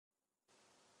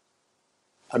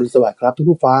อรุณสวัสดิ์ครับทุก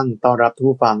ผู้ฟังต้อนรับทุก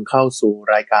ผู้ฟังเข้าสู่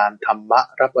รายการธรรม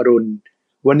รับอรุณ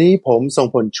วันนี้ผมทรง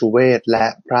พลชูเวศและ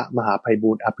พระมหาไพ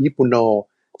บูลย์อภิปุโน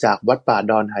จากวัดป่า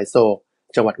ดอนหายโศก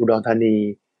จังหวัดอุดรธานี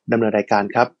ดำเนินรายการ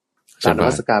ครับกราบน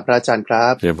มัสการพระอาจารย์ครั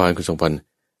บเจริญพรคุณทรงพล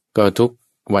ก็ทุก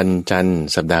วันจันทร์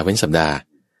สัปดาห์เว้นสัปดาห์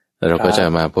เราก็จะ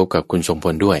มาพบกับคุณทรงพ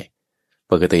ลด้วย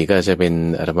ปกติก็จะเป็น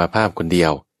อัตมาภาพคนเดีย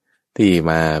วที่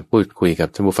มาพูดคุยกับ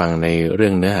ท่านผู้ฟังในเรื่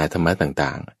องเนื้อหาธรรมะต่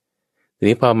างๆที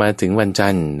นี้พอมาถึงวันจั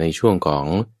นทร์ในช่วงของ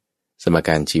สมก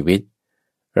ารชีวิต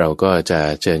เราก็จะ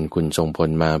เชิญคุณทรงพล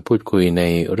มาพูดคุยใน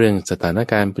เรื่องสถาน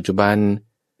การณ์ปัจจุบัน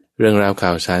เรื่องราวข่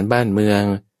าวสารบ้านเมือง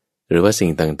หรือว่าสิ่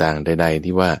งต่างๆใดๆ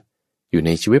ที่ว่าอยู่ใน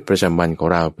ชีวิตประจำวันของ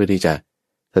เราเพื่อที่จะ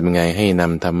ทำยังไงให้น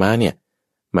ำธรรมะเนี่ย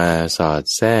มาสอด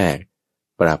แทรก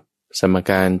ปรับสม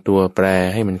การตัวแปร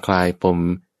ให้มันคลายปม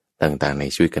ต่างๆใน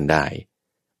ชีวิตกันได้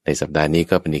ในสัปดาห์นี้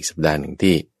ก็เป็นอีกสัปดาห์หนึ่ง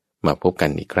ที่มาพบกัน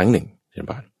อีกครั้งหนึ่งเช่น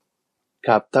กัน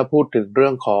ครับถ้าพูดถึงเรื่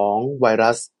องของไว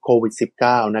รัสโควิด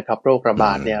 -19 นะครับโรคระบ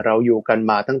าดเนี่ยเราอยู่กัน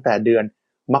มาตั้งแต่เดือน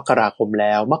มกราคมแ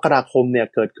ล้วมกราคมเนี่ย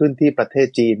เกิดขึ้นที่ประเทศ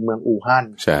จีนเมืองอู่ฮั่น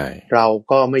ใช่เรา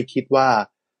ก็ไม่คิดว่า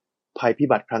ภัยพิ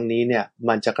บัติครั้งนี้เนี่ย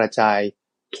มันจะกระจาย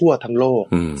ทั่วทั้งโลก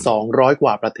200ก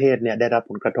ว่าประเทศเนี่ยได้รับ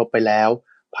ผลกระทบไปแล้ว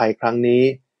ภัยครั้งนี้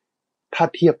ถ้า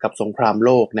เทียบกับสงครามโ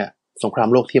ลกเนี่ยสงคราม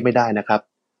โลกเทียบไม่ได้นะครับ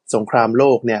สงครามโล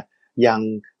กเนี่ยยัง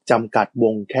จำกัดว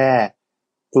งแค่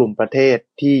กลุ่มประเทศ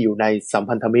ที่อยู่ในสัม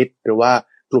พันธมิตรหรือว่า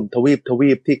กลุ่มท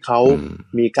วีปที่เขา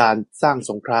มีการสร้าง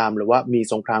สงครามหรือว่ามี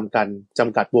สงครามกันจ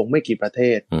ำกัดวงไม่กี่ประเท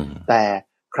ศแต่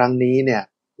ครั้งนี้เนี่ย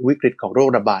วิกฤตของโรค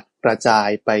ระบาดกระจาย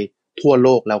ไปทั่วโล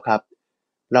กแล้วครับ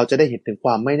เราจะได้เห็นถึงค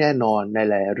วามไม่แน่นอนใน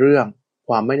หลายเรื่องค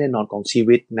วามไม่แน่นอนของชี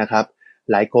วิตนะครับ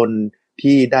หลายคน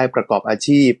ที่ได้ประกอบอา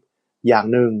ชีพอย่าง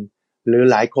หนึ่งหรือ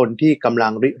หลายคนที่กำลั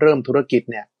งริเริ่มธุรกิจ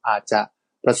เนี่ยอาจจะ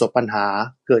ประสบปัญหา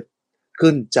เกิด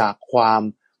ขึ้นจากความ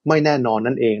ไม่แน่นอน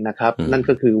นั่นเองนะครับนั่น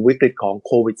ก็คือวิกฤตของโ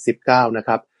ควิด -19 นะค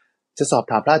รับจะสอบ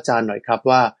ถามพระอาจารย์หน่อยครับ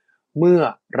ว่าเมื่อ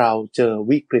เราเจอ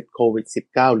วิกฤตโควิด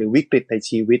 -19 หรือวิกฤตใน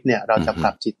ชีวิตเนี่ยเราจะป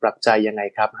รับจิตปรับใจยังไง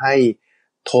ครับให้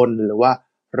ทนหรือว่า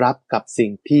รับกับสิ่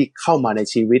งที่เข้ามาใน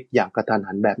ชีวิตอย่างกระทัน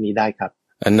หันแบบนี้ได้ครับ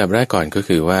อันดับแรกก่อนก็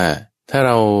คือว่าถ้าเ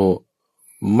รา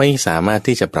ไม่สามารถ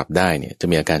ที่จะปรับได้เนี่ยจะ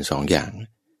มีอาการ2 อย่าง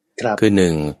คือ1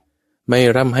ไม่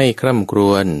ร่ำให้คร่ำคร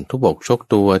วญทุบอกชก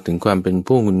ตัวถึงความเป็น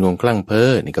ผู้งุนงงคลั่งเพ้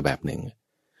อนี่ก็แบบหนึ่ง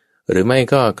หรือไม่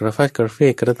ก็กระฟัดกระเฟ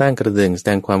กกระต้านกระเดืองแสด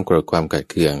งความโกรธความขัด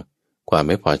เคืองความไ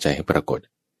ม่พอใจให้ปรากฏ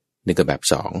นี่ก็แบบ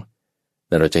2แ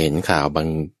ต่เราจะเห็นข่าวบาง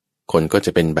คนก็จ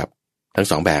ะเป็นแบบทั้ง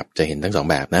2แบบจะเห็นทั้ง2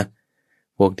แบบนะ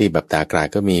พวกที่แบบด่ากราด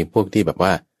ก็มีพวกที่แบบว่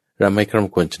าร่ำให้คร่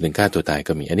ำครวญจนถึงฆ่าตัวตาย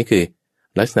ก็มีอันนี้คือ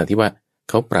ลักษณะที่ว่า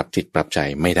เขาปรับจิตปรับใจ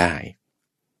ไม่ได้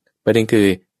ประเด็นคือ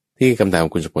ที่คำถาม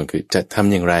คุณสมพลคือจะท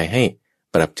ำอย่างไรให้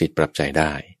ปรับจิตปรับใจไ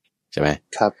ด้ใช่ไหม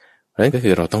ครับเพราะฉะนั้นก็คื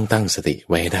อเราต้องตั้งสติ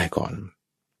ไว้ให้ได้ก่อน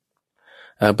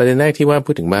ประเด็นแรกที่ว่า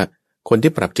พูดถึงว่าคน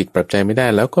ที่ปรับจิตปรับใจไม่ได้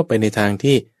แล้วก็ไปในทาง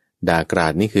ที่ด่ากรา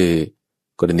ดนี่คือ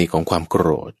กรณีของความโกร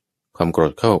ธเ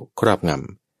ข้าครอบง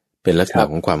ำเป็นลักษณะ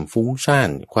ของความฟุ้งซ่าน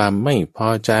ความไม่พอ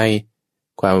ใจ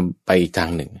ความไปอีกทา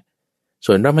งหนึ่ง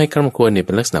ส่วนร่ำให้คร่ำครวญเนี่ยเ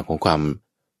ป็นลักษณะของความ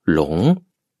หลง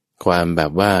ความแบ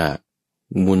บว่า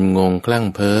งุนงงคลั่ง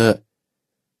เพ้อ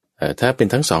ถ้าเป็น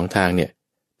ทั้ง2ทางเนี่ย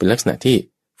เป็นลักษณะที่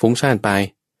ฟุ้งซ่านไป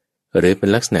หรือเป็น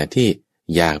ลักษณะที่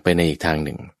อยากไปในอีกทางห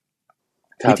นึ่ง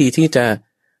วิธีที่จะ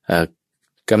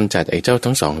กำจัดไอ้เจ้า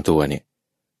ทั้ง2ตัวเนี่ย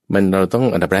เราต้อง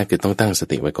อันดับแรกคือต้องตั้งส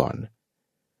ติไว้ก่อน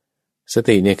ส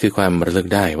ติเนี่ยคือความระลึก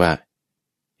ได้ว่า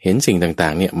เห็นสิ่งต่า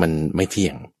งๆเนี่ยมันไม่เที่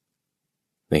ยง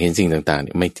เห็นสิ่งต่างๆเ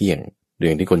นี่ยไม่เที่ยงอ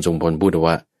ย่างที่คนทรงพลพูด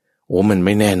ว่าโอ้มันไ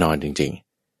ม่แน่นอนจริง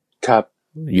ๆครับ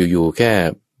อยู่ๆแค่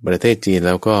ประเทศจีนแ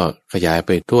ล้วก็ขยายไป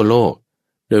ทั่วโลก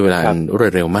ด้วยเวลารว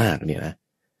ดเร็วมากเนี่ยนะ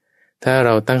ถ้าเร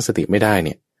าตั้งสติไม่ได้เ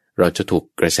นี่ยเราจะถูก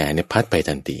กระแสเนี่ยพัดไป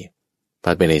ทันที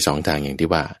พัดไปใน2ทางอย่างที่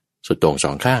ว่าสุดโต่ง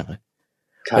2ข้าง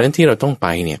เพราะฉะนั้นที่เราต้องไป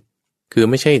เนี่ยคือ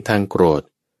ไม่ใช่ทางโกรธ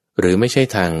หรือไม่ใช่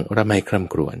ทางร่ำไห้คร่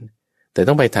ำครวญแต่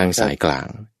ต้องไปทางสายกลาง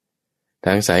ท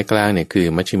างสายกลางเนี่ยคือ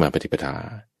มัชฌิมาปฏิปทา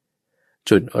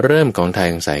จุดเริ่มของทา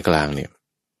งสายกลางเนี่ย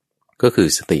ก็คือ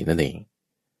สตินั่นเอง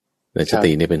แต่ส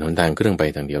ติเนี่ยเป็นหนทางเครื่องไป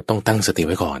ทางเดียวต้องตั้งสติ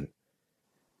ไว้ก่อน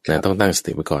นะต้องตั้งส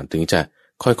ติไว้ก่อนถึงจะ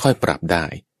ค่อยๆปรับได้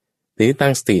ทีนี้ตั้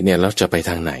งสติเนี่ยเราจะไป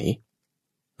ทางไหน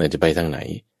เราจะไปทางไหน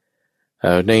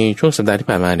ในช่วงสัปดาห์ที่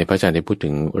ผ่านมาเนี่ยพระอาจารย์ได้พูดถึ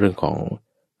งเรื่องของ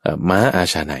ม้าอา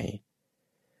ชาไน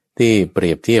ที่เป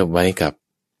รียบเทียบไว้กับ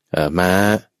ม้า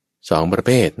2ประเ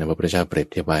ภทนะพระพุทธเจ้าเปรียบ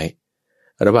เทียบไว้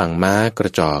ระหว่างม้ากร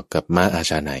ะจอกกับม้าอา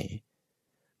ชาไน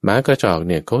ม้ากระจอก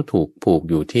เนี่ยเขาถูกผูก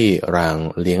อยู่ที่ราง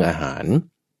เลี้ยงอาหาร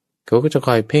เขาก็จะค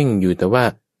อยเพ่งอยู่แต่ว่า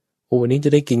วันนี้จะ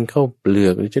ได้กินข้าวเปลื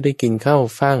อกหรือจะได้กินข้าว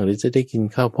ฟ่างหรือจะได้กิน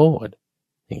ข้าวโพด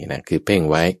อย่างนี้นะคือเพ่ง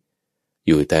ไว้อ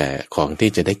ยู่แต่ของที่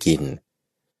จะได้กิน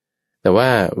แต่ว่า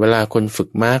เวลาคนฝึก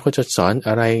ม้าเขาจะสอน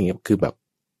อะไรคือแบบ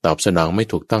ตอบสนองไม่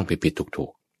ถูกต้องผิดถู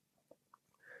ก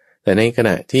แต่ในขณ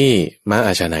ะที่ม้าอ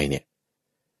าชาไนเนี่ย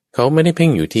เขาไม่ได้เพ่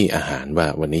งอยู่ที่อาหารว่า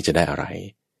วันนี้จะได้อะไร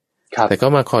แต่ก็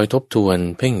มาคอยทบทวน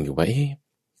เพ่งอยู่ว่า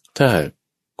ถ้า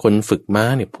คนฝึกม้า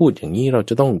เนี่ยพูดอย่างนี้เรา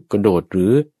จะต้องกระโดดหรื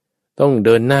อต้องเ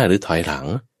ดินหน้าหรือถอยหลัง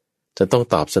จะต้อง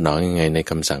ตอบสนองยังไงใน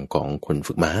คำสั่งของคน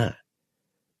ฝึกม้า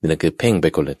นี่คือเพ่งไป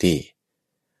คนละที่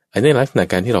อันนี้ลักษณะ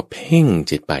การที่เราเพ่ง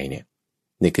จิตไปเนี่ย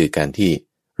นี่คือการที่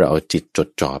เราเอาจิตจด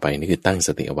จ่อไปนี่คือตั้งส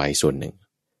ติเอาไว้ส่วนหนึ่ง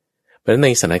เพราะฉะนั้นใน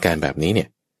สถานการณ์แบบนี้เนี่ย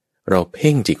เราเ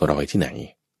พ่งจิตของเราไว้ที่ไหน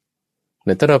แ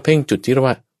ต่ถ้าเราเพ่งจุดที่เรา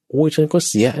ว่าโอ้ยฉันก็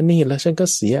เสียอันนี้แล้วฉันก็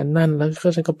เสียอันนั้นแล้วก็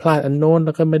ฉันก็พลาดอันโน้นแ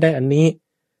ล้วก็ไม่ได้อัน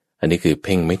นี้คือเ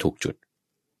พ่งไม่ถูกจุด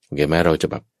โอเคไหมเราจะ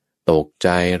แบบตกใจ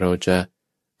เราจะ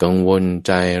กังวลใ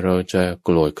จเราจะโก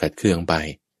รธขัดเคืองไป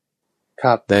ค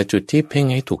รับแต่จุดที่เพ่ง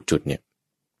ให้ถูกจุดเนี่ย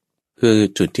คือ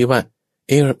จุดที่ว่า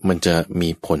มันจะมี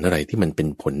ผลอะไรที่มันเป็น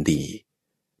ผลดี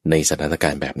ในสถานกา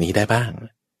รณ์แบบนี้ได้บ้าง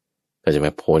ก็จะม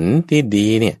าผลที่ดี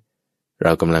เนี่ยเร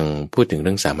ากำลังพูดถึงเ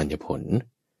รื่องสามัญญผล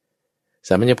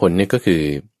เนี่ยก็คือ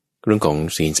เรื่องของ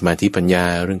ศีลสมาธิปัญญา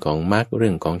เรื่องของมรรคเรื่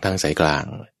องของทางสายกลาง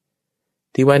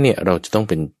ที่ว่าเนี่ยเราจะต้อง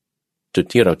เป็นจุด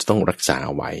ที่เราจะต้องรักษา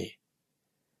ไว้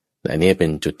แต่นี่เป็น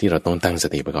จุดที่เราต้องตั้งส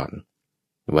ติไปก่อน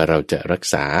ว่าเราจะรัก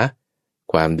ษา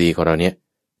ความดีของเราเนี่ย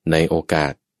ในโอกา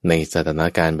สในสถาน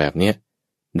การณ์แบบนี้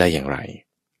ได้อย่างไร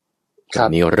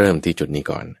นี่เริ่มที่จุดนี้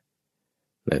ก่อน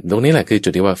ตรงนี้แหละคือจุ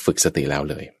ดที่ว่าฝึกสติแล้ว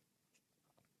เลย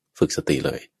ฝึกสติเ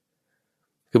ลย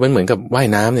คือมันเหมือนกับว่าย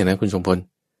น้ำเนี่ยนะคุณทรงพล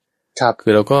ครับคื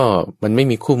อเราก็มันไม่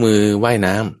มีคู่มือว่าย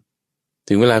น้ำ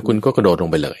ถึงเวลาคุณก็กระโดดลง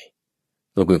ไปเลย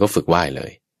แล้วคุณก็ฝึกว่ายเล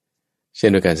ยเช่น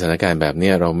โดยการสถานการณ์แบบนี้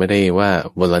เราไม่ได้ว่า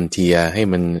วอลันเทียให้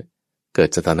มันเกิด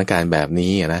สถานการณ์แบบ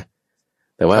นี้นะ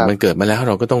แต่ว่ามันเกิดมาแล้วเ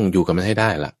ราก็ต้องอยู่กับมันให้ได้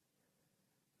ล่ะ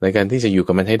ในการที่จะอยู่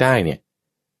กับมันให้ได้เนี่ย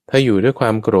ถ้าอยู่ด้วยควา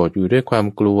มโกรธอยู่ด้วยความ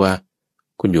กลัว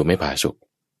คุณอยู่ไม่ผาสุก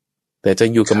แต่จะ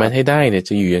อยู่กับมันให้ได้เนี่ยจ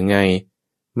ะอยู่ยังไง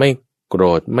ไม่โกร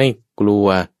ธไม่กลัว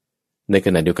ในข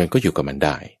ณะเดียวกันก็อยู่กับมันไ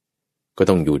ด้ก็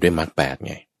ต้องอยู่ด้วยมรรคแปด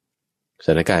ไงส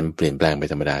ถานการณ์เปลี่ยนแปลงไป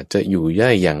ธรรมดาจะอยู่ได้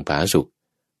อย่างผาสุก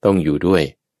ต้องอยู่ด้วย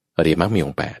อริยมรรคมีอ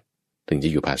งค์แปดถึงจะ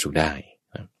อยู่ผาสุกได้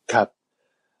ครับ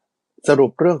สรุ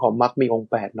ปเรื่องของมรรคมีองค์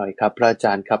แปดหน่อยครับพระอาจ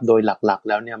ารย์ครับโดยหลักๆ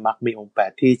แล้วเนี่ยมรรคมีองค์แป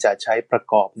ดที่จะใช้ประ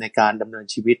กอบในการดำเนิน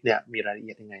ชีวิตเนี่ยมีรายละเ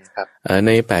อียดยังไงครับใ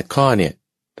น8ข้อเนี่ย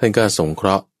ท่านก็สงเคร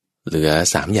าะห์เหลือ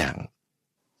3อย่าง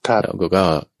ครับแล้วก็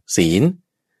ศีล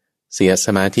ส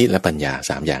มาธิและปัญญา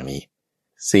3อย่างนี้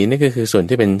ศีลนี่ก็คือส่วน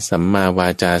ที่เป็นสัมมาวา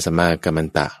จาสัมมากัมมัน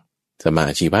ตะสัมมา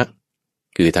อาชีวะ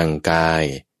คือทางกาย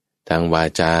ทางวา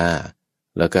จา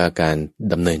แล้วก็การ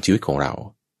ดำเนินชีวิตของเรา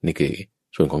นี่คือ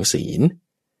ส่วนของศีล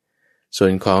ส่ว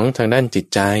นของทางด้านจิต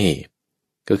ใจ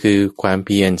ก็คือความเ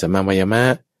พียรสัมมาวายามะ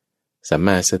สัมม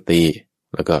าสติ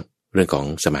แล้วก็เรื่องของ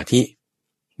สมาธิ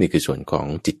นี่คือส่วนของ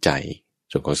จิตใจ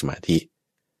ส่วนของสมาธิ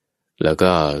แล้ว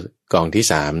ก็กองที่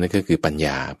3นั่นก็คือปัญญ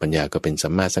าก็เป็นสั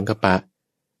มมาสังกัปปะ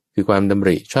คือความดำ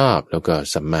ริชอบแล้วก็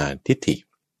สัมมาทิฏฐิ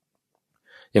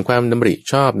อย่างความดำริ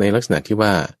ชอบในลักษณะที่ว่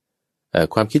า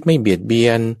ความคิดไม่เบียดเบี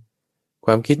ยนค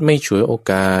วามคิดไม่ฉวยโอ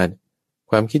กาส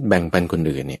ความคิดแบ่งปันคน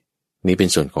อื่นเนี่ยนี่เป็น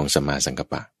ส่วนของสัมมาสังกัป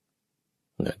ปะ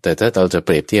แต่ถ้าเราจะเป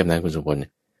รียบเทียบนะคุณสมพล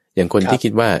อย่างคนที่คิ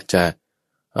ดว่าจะ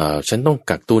ฉันต้อง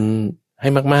กักตุนให้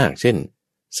มากๆเช่น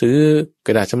ซื้อก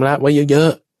ระดาษชำระไว้เยอ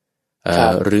ะ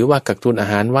ๆหรือว่ากักตุนอา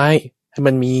หารไว้ให้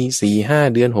มันมี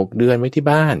 4-5 เดือน 6 เดือนไว้ที่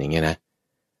บ้านอย่างเงี้ยนะ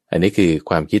อันนี้คือ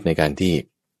ความคิดในการที่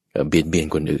เบียดเบียน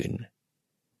คนอื่น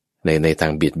ในทา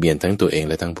งเบียดเบียนทั้งตัวเอง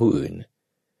และทั้งผู้อื่น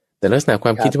แต่ลักษณะคว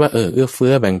ามคิดว่าเอื้อเฟื้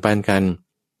อแบ่งปันกัน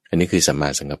อันนี้คือสัมมา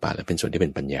สังกัปปะและเป็นส่วนที่เป็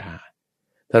นปัญญา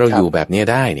ถ้าเราอยู่แบบนี้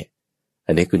ได้เนี่ย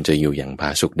อันนี้คุณจะอยู่อย่างผา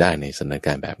สุกได้ในสถานก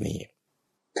ารณ์แบบนี้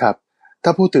ครับถ้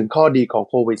าพูดถึงข้อดีของ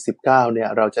โควิด -19 เนี่ย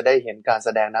เราจะได้เห็นการแส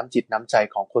ดงน้ำจิตน้ำใจ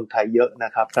ของคนไทยเยอะน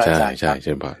ะครับอาจารย์ครับใช่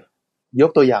ยก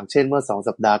ตัวอย่างเช่นเมื่อ2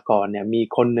 สัปดาห์ก่อนเนี่ยมี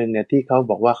คนนึงเนี่ยที่เขา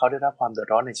บอกว่าเขาได้รับความเดือด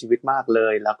ร้อนในชีวิตมากเล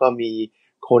ยแล้วก็มี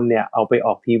คนเนี่ยเอาไปอ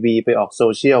อกทีวีไปออกโซ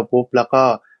เชียลปุ๊บแล้วก็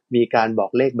มีการบอ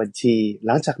กเลขบัญชีห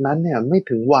ลังจากนั้นเนี่ยไม่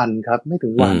ถึงวันครับไม่ถึ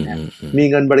งวันเนี่ยมี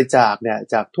เงินบริจาคเนี่ย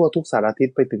จากทั่วทุกสารทิศ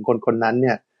ไปถึงคนนั้นเ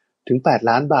นี่ยถึง8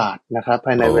 ล้านบาทนะครับภ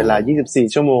ายในเวลา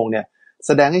24 ชั่วโมงเนี่ยแ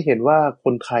สดงให้เห็นว่าค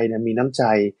นไทยเนี่ยมีน้ำใจ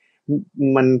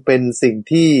มันเป็นสิ่ง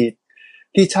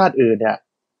ที่ชาติอื่นเนี่ย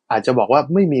อาจจะบอกว่า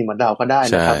ไม่มีเหมือนเราก็ได้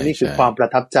นะครับนี่คือความประ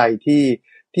ทับใจ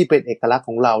ที่เป็นเอกลักษณ์ข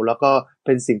องเราแล้วก็เ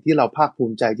ป็นสิ่งที่เราภาคภู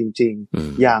มิใจจริง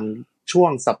ๆอย่างช่ว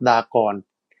งสัปดาห์ก่อน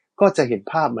ก็จะเห็น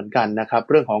ภาพเหมือนกันนะครับ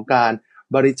เรื่องของการ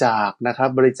บริจาคนะครับ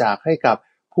บริจาคให้กับ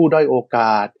ผู้ด้อยโอก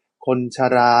าสคนช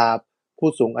ราผู้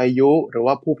สูงอายุหรือ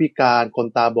ว่าผู้พิการคน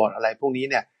ตาบอดอะไรพวกนี้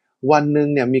เนี่ยวันนึง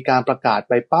เนี่ยมีการประกาศ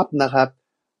ไปปั๊บนะครับ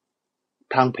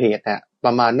ทางเพจเนี่ยป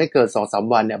ระมาณไม่เกิน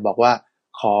 2-3 วันเนี่ยบอกว่า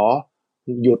ขอ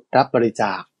หยุดรับบริจ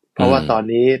าคเพราะว่าตอน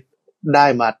นี้ได้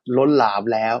มาล้นหลาม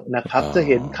แล้วนะครับจะ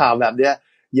เห็นข่าวแบบเนี้ย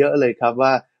เยอะเลยครับว่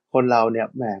าคนเราเนี่ย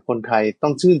แหมคนไทยต้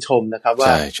องชื่นชมนะครับว่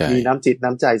ามีน้ำจิต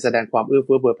น้ำใจแสดงความเอื้อเ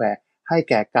ฟื้อเผื่อแผ่ให้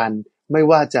แก่กันไม่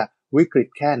ว่าจะวิกฤต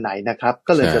แค่ไหนนะครับ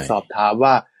ก็เลยจะสอบถาม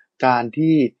ว่าการ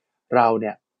ที่เราเ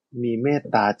นี่ยมีเมต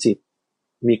ตาจิต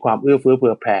มีความเอื้อเฟื้อเ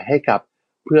ผื่อแผ่ให้กับ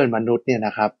เพื่อนมนุษย์เนี่ยน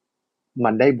ะครับมั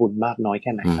นได้บุญมากน้อยแ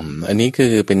ค่ไหนครับอันนี้คื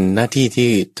อเป็นหน้าที่ที่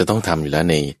จะต้องทำอยู่แล้ว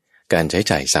ในการใช้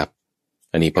จ่ายทรัพย์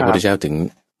อันนี้พระพุทธเจ้าถึง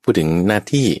พูดถึงหน้า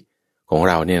ที่ของ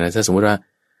เราเนี่ยนะถ้าสมมติว่า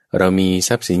เรามีท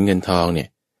รัพย์สินเงินทองเนี่ย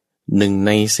1 ใ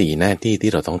น 4หน้าที่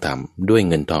ที่เราต้องทำด้วย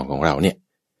เงินทองของเราเนี่ย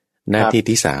หน้าที่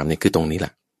ที่3เนี่ยคือตรงนี้แหล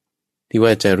ะที่ว่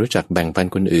าจะรู้จักแบ่งปัน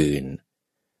คนอื่น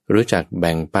รู้จักแ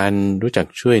บ่งปันรู้จัก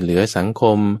ช่วยเหลือสังค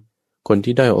มคน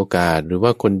ที่ด้อยโอกาสหรือว่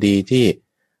าคนดีที่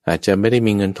อาจจะไม่ได้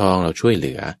มีเงินทองเราช่วยเห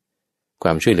ลือคว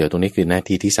ามช่วยเหลือตรงนี้คือหน้า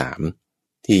ที่ที่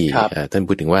3ที่ท่าน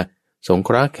พูดถึงว่าสงเค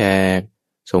ราะห์แขก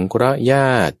สงเคราะห์ญ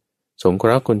าติสงเคร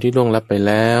าะห์คนที่ล่วงลับไป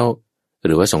แล้วห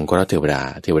รือว่าสงเคราะห์เทว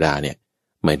ดาเนี่ย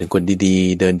หมายถึงคนดี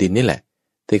ๆเดินดินนี่แหละ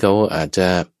ที่เขาอาจจะ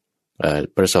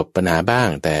ประสบปัญหาบ้าง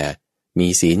แต่มี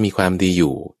ศีลมีความดีอ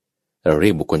ยู่เราเรี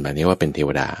ยกบุคคลแบบนี้ว่าเป็นเทว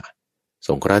ดาส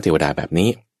งเคราะห์เทวดาแบบนี้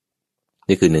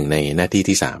นี่คือ1 ในหน้าที่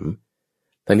ที่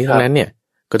3ทั้งนี้ทั้งนั้นเนี่ย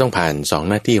ก็ต้องผ่าน2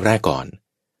หน้าที่แรกก่อน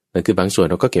นั่นคือบางส่วน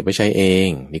เราก็เก็บไว้ใช้เอง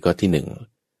นี่ก็ที่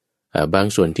1บาง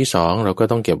ส่วนที่2เราก็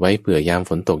ต้องเก็บไว้เผื่อยาม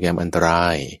ฝนตกยามอันตรา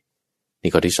ย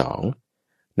นี่ก็ที่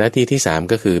2หน้าที่ที่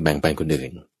3ก็คือแบ่งปันคนอื่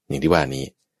นอย่างที่ว่านี้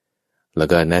แล้ว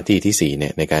ก็หน้าที่ที่4เนี่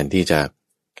ยในการที่จะ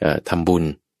ทำบุญ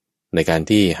ในการ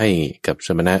ที่ให้กับส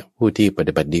มณะผู้ที่ป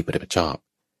ฏิบัติดีปฏิบัติชอบ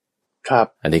ครับ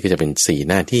อันนี้ก็จะเป็น4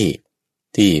หน้าที่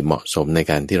ที่เหมาะสมใน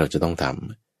การที่เราจะต้องท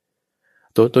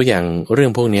ำตัวอย่างเรื่อ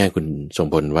งพวกนี้คุณทรง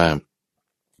พลว่า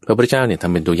พระพุทธเจ้าเนี่ยท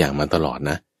ำเป็นตัวอย่างมาตลอด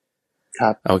นะครั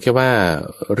บเอาแค่ว่า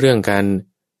เรื่องการ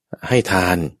ให้ทา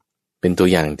นเป็นตัว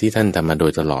อย่างที่ท่านทำมาโด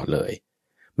ยตลอดเลย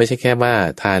ไม่ใช่แค่ว่า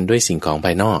ทานด้วยสิ่งของภ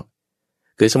ายนอก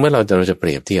คือสมมติเราจะเป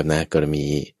รียบเทียบนะกรณี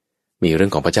มีเรื่อ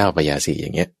งของพระเจ้าปยาสีอย่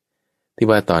างเงี้ยที่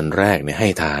ว่าตอนแรกเนี่ยให้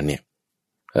ทานเนี่ย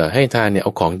ให้ทานเนี่ยเอ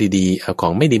าของดีๆเอาขอ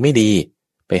งไม่ดี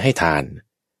ไปให้ทาน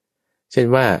เช่น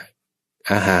ว่า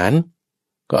อาหาร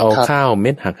ก็เอาข้าวเ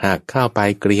ม็ดหักข้าวปลาย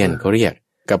เกลียนเขาเรียก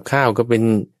กับข้าวก็เป็น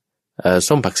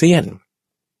ส้มผักเสี้ยน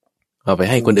เอาไป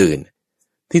ให้คนอื่น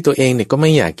ที่ตัวเองเนี่ยก็ไม่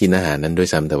อยากกินอาหารนั้นด้วย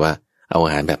ซ้ำแต่ว่าเอาอ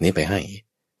าหารแบบนี้ไปให้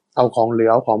เอาของเหลื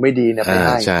อของไม่ดีเนี่ยไปใ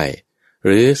ห้ใช่ห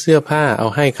รือเสื้อผ้าเอา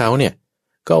ให้เขาเนี่ย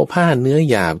ก็เอาผ้าเนื้อ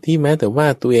หยาบที่แม้แต่ว่า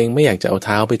ตัวเองไม่อยากจะเอาเ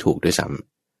ท้าไปถูกด้วยซ้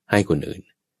ำให้คนอื่น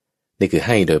นี่คือใ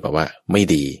ห้โดยแบบว่าไม่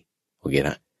ดีโอเค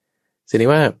นะทีนี้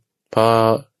ว่าพอ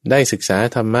ได้ศึกษา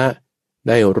ธรรมะไ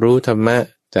ด้รู้ธรรมะ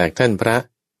จากท่านพระ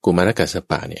กุมารกัสส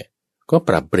ปะเนี่ยก็ป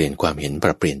รับเปลี่ยนความเห็นป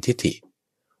รับเปลี่ยนทิฏฐิ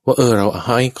ว่าเราใ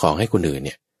ห้ของให้คนอื่นเ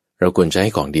นี่ยเราควรจะใ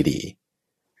ห้ของดี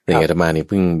ๆอย่างอาตมาเนี่ย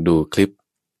เพิ่งดูคลิป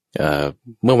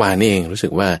เมื่อวานนี้เองรู้สึ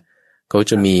กว่าเขา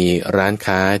จะมีร้าน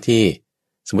ค้าที่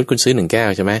สมมติคุณซื้อ1 แก้ว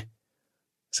ใช่ไหม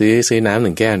ซื้อน้ำ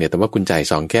1 แก้วเนี่ยแต่ว่าคุณจ่าย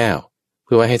2 แก้วเ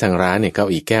พื่อว่าให้ทางร้านเนี่ยเขา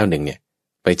อีกแก้ว1เนี่ย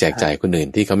ไปแจกจ่ายคนอื่น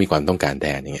ที่เขามีความต้องการแท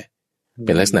นอย่างเงี้ยเ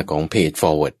ป็นลักษณะของ paid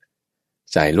forward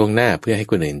จ่ายล่วงหน้าเพื่อให้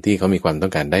คนอื่นที่เขามีความต้อ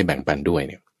งการได้แบ่งปันด้วย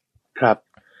เนี่ยครับ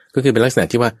ก็คือเป็นลักษณะ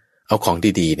ที่ว่าเอาของ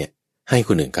ดีๆเนี่ยให้ค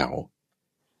นอื่นเขา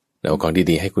แล้วของ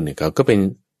ดีๆให้คนอื่นเขาก็เป็น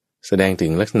แสดงถึ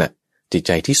งลักษณะจิตใ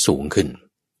จที่สูงขึ้น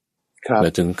แล้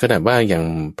วถึงขนาดว่าอย่าง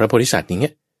พระโพธิสัตว์อย่างเงี้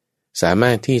ยสาม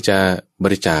ารถที่จะบ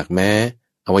ริจาคแม้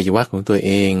อวัยวะของตัวเ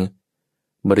อง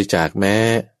บริจาคแม้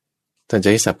ท่านจะ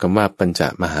ให้ศัพท์คำว่าปัญจ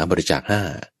มหาบริจาค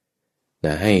5น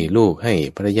ะให้ลูกให้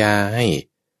ภรรยาให้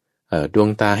ดวง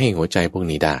ตาให้หัวใจพวก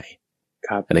นี้ได้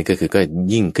อันนี้ก็คือก็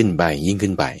ยิ่งขึ้นไป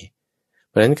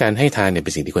เพราะฉะนั้นการให้ทานเนี่ยเป็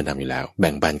นสิ่งที่ควรทำอยู่แล้วแ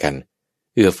บ่งปันกัน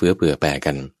เอื้อเฟื้อเผื่อแผ่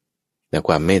กันแต่ค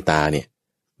วามเมตตาเนี่ย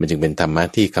มันจึงเป็นธรรมะ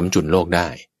ที่ค้ำจุนโลกได้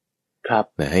ครับ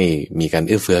นะให้มีการเ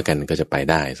อื้อเฟื้อกันก็จะไป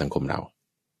ได้สังคมเรา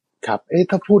ครับ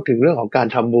ถ้าพูดถึงเรื่องของการ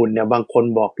ทำบุญเนี่ยบางคน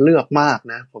บอกเลือกมาก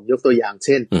นะผมยกตัวอย่างเ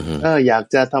ช่นอยาก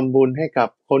จะทำบุญให้กับ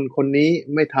คนคนนี้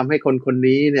ไม่ทำให้คนคน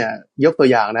นี้เนี่ยยกตัว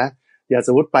อย่างนะอย่าส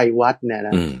มมติไปวัดเนี่ยน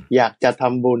ะอยากจะท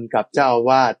ำบุญกับเจ้าอา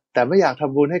วาสแต่ไม่อยากท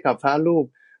ำบุญให้กับพระ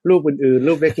รูปอื่นๆ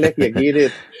รูปเล็กๆอย่างนี้เนี่ย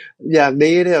อย่าง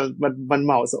นี้เนี่ยมันเห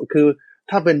มาะสมคือ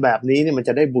ถ้าเป็นแบบนี้เนี่ยมันจ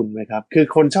ะได้บุญไหมครับคือ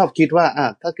คนชอบคิดว่า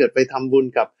ถ้าเกิดไปทำบุญ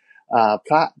กับพ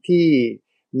ระที่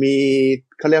มี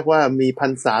เขาเรียกว่ามีพร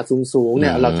รษาสูงๆเ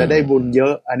นี่ยเราจะได้บุญเยอ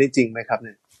ะอันนี้จริงไหมครับเ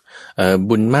นี่ย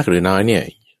บุญมากหรือน้อยเนี่ย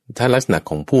ถ้าลักษณะ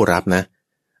ของผู้รับนะ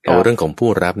เอาเรื่องของผู้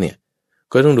รับเนี่ย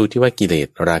ก็ต้องดูที่ว่ากิเลส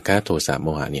ราคะโทสะโม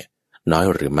หะเนี่ยน้อย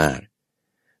หรือมาก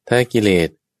ถ้ากิเลส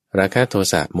ราคะโท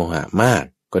สะโมหะมาก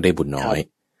ก็ได้บุญน้อย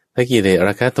ถ้ากิเลสร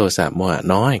าคะโทสะโมหะ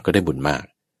น้อยก็ได้บุญมาก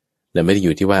และไม่ได้อ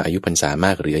ยู่ที่ว่าอายุพรรษาม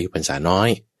ากหรืออายุพรรษาน้อย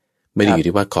ไม่ได้อยู่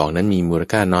ที่ว่าของนั้นมีมูล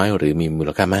ค่าน้อยหรือมีมู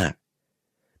ลค่ามาก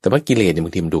แต่ว่ากิเลสเนี่ยบ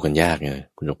างทีมันดูกันยากไง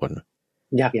คุณสมพล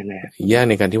ยากยังไงยาก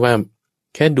ในการที่ว่า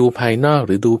แค่ดูภายนอกห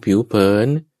รือดูผิวเผิน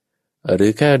หรื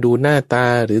อแค่ดูหน้าตา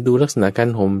หรือดูลักษณะการ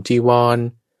ห่มจีวร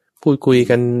พูดคุย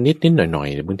กันนิดหน่อย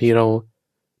ๆบางทีเรา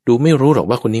ดูไม่รู้หรอก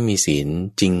ว่าคนนี้มีศีล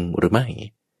จริงหรือไม่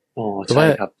เพราะ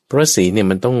ว่าศีลเนี่ย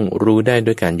มันต้องรู้ได้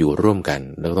ด้วยการอยู่ร่วมกัน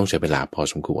เราต้องใช้เวลาพอ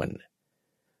สมควร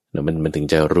แล้วมันถึง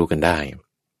จะรู้กันได้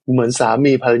เหมือนสา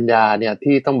มีภรรยาเนี่ย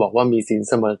ที่ต้องบอกว่ามีศีล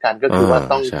เสมอกันก็คือว่า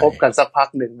ต้องคบกันสักพัก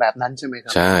หนึ่งแบบนั้นใช่ไหมครั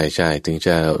บใช่ใช่ถึงจ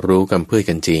ะรู้กันเพื่อ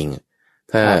กันจริง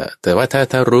แต่ว่า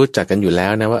ถ้ารู้จักกันอยู่แล้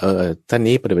วนะว่าท่าน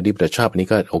นี้ปฏิบัติดีปฏิบัติชอบอันนี้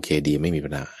ก็โอเคดีไม่มีปั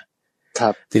ญหาครั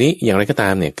บทีนี้อย่างไรก็ตา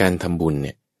มเนี่ยการทำบุญเ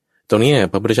นี่ยตรงนี้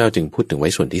พระพุทธเจ้าจึงพูดถึงไว้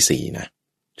ส่วนที่4นะ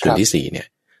ส่วนที่4เนี่ย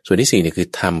ส่วนที่4เนี่ยคือ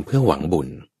ทำเพื่อหวังบุญ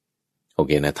โอเ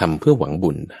คนะทำเพื่อหวัง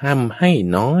บุญห้ามให้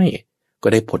น้อยก็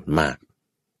ได้ผลมาก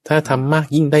ถ้าทำมาก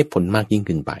ยิ่งได้ผลมากยิ่ง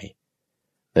ขึ้นไป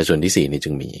แต่ส่วนที่4นี่จึ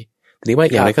งมีทีนี้ว่า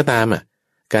อย่างไรก็ตาม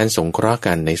การสงเคราะห์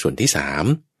กันในส่วนที่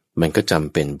3มันก็จ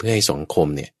ำเป็นเพื่อให้สังคม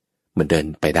เนี่ยมันเดิน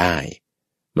ไปได้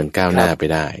มันก้าวหน้าไป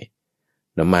ได้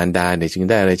มารดาเนี่ยจึง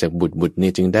ได้อะไรจากบุตร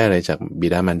นี่จึงได้อะไรจากบิ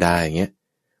ดามารดาอย่างเงี้ย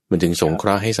มันจึงสงเคร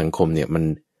าะห์ให้สังคมเนี่ยมัน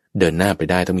เดินหน้าไป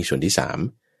ได้ต้องมีส่วนที่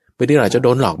3เพื่อที่เราจะโด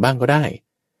นหลอกบ้างก็ได้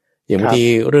อย่างบางที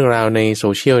เรื่องราวในโซ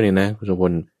เชียลเนี่ยนะคุณสมพ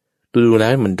ลดูแล้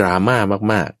วมันดราม่า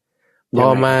มากๆพอ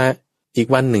มาอีก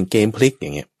วันหนึ่งเกมพลิกอย่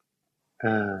างเงี้ย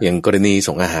อย่างกรณี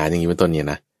ส่งอาหารอย่างนี้เป็นต้นเนี่ย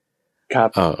นะครับ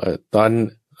ตอน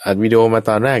อัดวิดีโอมา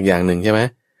ตอนแรกอย่างหนึ่งใช่ไหม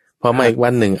พอมาอีกวั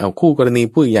นหนึ่งเอาคู่กรณี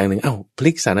พูดอีกอย่างหนึ่งพ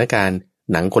ลิกสถานการณ์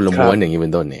หนังคนละม้วนอย่างนี้เป็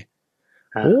นต้นเนี่ย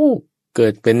เกิ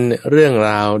ดเป็นเรื่องร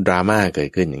าวดราม่าเกิด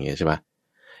ขึ้นอย่างเงี้ยใช่ปะ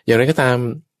อย่างไรก็ตาม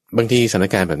บางทีสถาน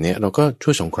การณ์แบบนี้เราก็ช่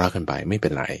วยสงเคราะห์กันไปไม่เป็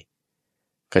นไร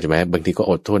เข้าใจไหมบางทีก็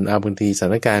อดทนบางทีสถา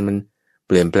นการณ์มันเ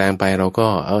ปลี่ยนแปลงไปเราก็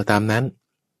ตามนั้น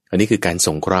อันนี้คือการส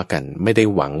งเคราะห์กันไม่ได้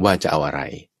หวังว่าจะเอาอะไร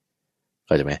เ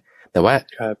ข้าใจไหมแต่ว่า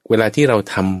เวลาที่เรา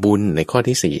ทำบุญในข้อ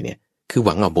ที่4เนี่ยคือห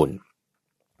วังเอาบุญ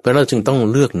เพราะเราจึงต้อง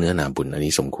เลือกเนื้อนาบุญอัน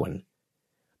นี้สมควร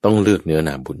ต้องเลือกเนื้อน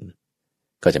าบุญ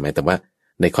เข้าใจไหมแต่ว่า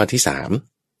ในข้อที่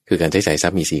3คือการใช้จ่ายทรั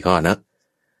พย์มี4ข้อนะ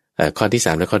ข้อที่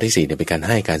3และข้อที่4เนี่ยเป็นการใ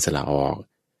ห้การสละออก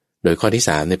โดยข้อที่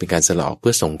3เนี่ยเป็นการสละออกเ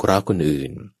พื่อสงเคราะห์คนอื่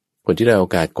นคนที่ได้โอ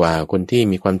กาสกว่าคนที่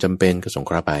มีความจำเป็นก็สงเ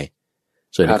คราะห์ไป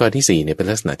ส่วนในข้อที่4เนี่ยเป็น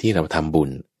ลักษณะที่เราทำบุญ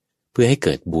เพื่อให้เ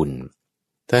กิดบุญ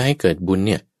ถ้าให้เกิดบุญเ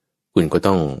นี่ยคุณก็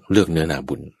ต้องเลือกเนื้อนา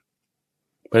บุญ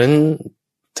เพราะฉะนั้น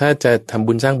ถ้าจะทำ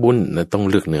บุญสร้างบุญต้อง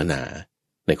เลือกเนื้อนา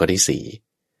ในข้อที่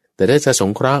4แต่ถ้าจะสง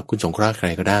เคราะห์คุณสงเคราะห์ใคร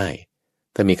ก็ได้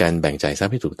ถ้ามีการแบ่งจ่ายทรัพ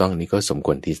ย์ที่ถูกต้องนี่ก็สมค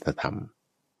วรที่จะท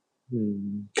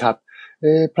ำครับ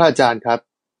พระอาจารย์ครับ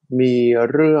มี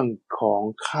เรื่องของ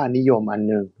ค่านิยมอัน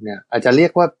หนึ่งเนี่ยอาจจะเรีย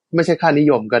กว่าไม่ใช่ค่านิ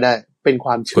ยมก็ได้เป็นค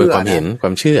วามเชื่อความเห็นคว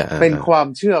ามเชื่อเป็นความ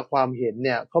เชื่อความเห็นเ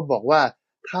นี่ยเขาบอกว่า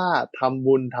ถ้าทำ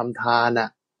บุญทำทาน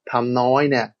ทำน้อย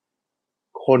เนี่ย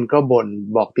คนก็บ่น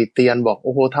บอกติเตียนบอกโ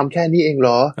อ้โหทำแค่นี้เองเหร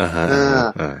อ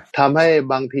ทำให้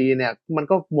บางทีเนี่ยมัน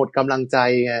ก็หมดกำลังใจ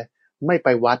ไงไม่ไป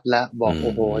วัดแล้วบอกโ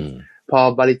อ้โหพอ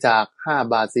บริจาค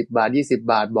5 บาท10 บาท20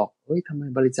 บาทบอกเฮ้ยทำไม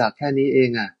บริจาคแค่นี้เอง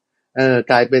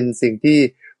กลายเป็นสิ่งที่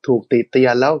ถูกติเตีย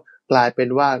นแล้วกลายเป็น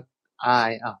ว่าอาย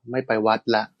ไม่ไปวัด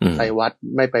ละไปวัด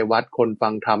ไม่ไปวัดคนฟั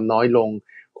งธรรมน้อยลง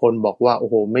คนบอกว่าโอ้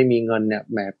โหไม่มีเงินเนี่ย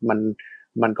แหม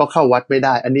มันก็เข้าวัดไม่ไ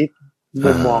ด้อันนี้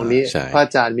มุมมองนี้พระอ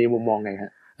าจารย์มีมุมมองไงฮ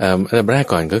ะอันดับแรก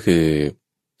ก่อนก็คือ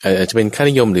อาจจะเป็นค่า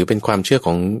นิยมหรือเป็นความเชื่อข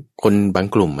องคนบาง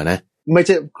กลุ่มนะไม่ใ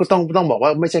ช่ก็ต้องบอกว่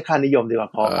าไม่ใช่ค่านิยมดีกว่า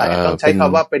ขออภัยต้องใช้ค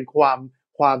ำว่าเป็นความ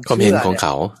เห็นของเข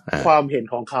าความเห็น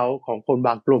ของเขาของคนบ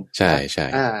างกลุ่มใช่ใช่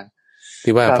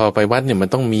ที่ว่าพอไปวัดเนี่ยมัน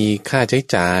ต้องมีค่าใช้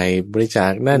จ่ายบริจา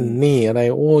คนั่นนี่อะไร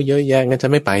โอ้เยอะแยะงั้นจะ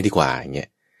ไม่ไปดีกว่าอย่างเงี้ย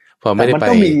พอไม่ได้ไป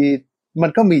มั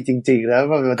นก็มีจริงๆแล้ว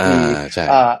บางที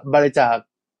บริจาค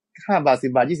5 บาท10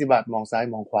 บาท20 บาทมองซ้าย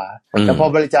มองขวาแต่พอ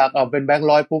บริจาคเป็นแบงค์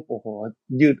100ปุ๊บโอ้โห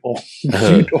ยืดอก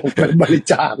ไปบริ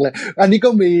จาคเลยอันนี้ก็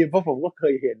มีเพราะผมก็เค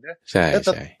ยเห็นนะใช่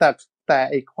แต่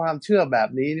ไอ้ความเชื่อแบบ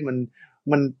นี้นี่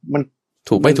มัน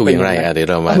ถูกไม่ถูกอย่างไรเดี๋ยว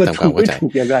เรามาทำความเข้าใจถู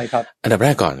กอย่างไรครับอันดับแร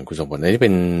กก่อนคุณสมบัตินี่เ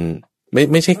ป็น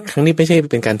ไม่ใช่ครั้งนี้ไม่ใช่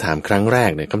เป็นการถามครั้งแร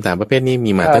กเลยคำถามประเภทนี้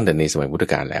มีมาตั้งแต่ในสมัยพุทธ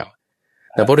กาลแล้ว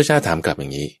แต่พระพุทธเจ้าถามกลับอย่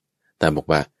างนี้แต่บอก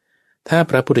ว่าถ้า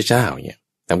พระพุทธเจ้าเนี่ย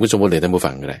ถามคุณสมบัติเลยท่านผู้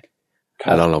ฟังก็ได้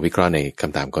ลองวิเคราะห์ในค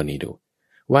ำถามข้อนี้ดู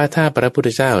ว่าถ้าพระพุทธ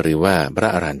เจ้าหรือว่าพระ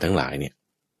อรหันต์ทั้งหลายเนี่ย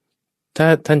ถ้า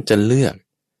ท่านจะเลือก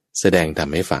แสดงธรรม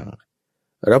ให้ฟัง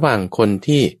ระหว่างคน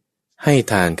ที่ให้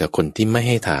ทานกับคนที่ไม่ใ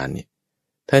ห้ทานเนี่ย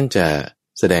ท่านจะ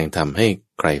แสดงธรรมให้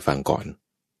ใครฟังก่อน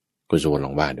คุณสมบัติล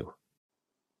องว่าดู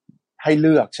ให้เ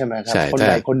ลือกใช่ไหมครับคนใ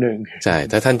ดคนหนึ่งใช่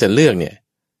ถ้าท่านจะเลือกเนี่ย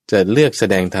จะเลือกแส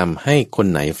ดงธรรมให้คน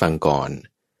ไหนฟังก่อน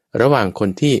ระหว่างคน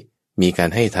ที่มีการ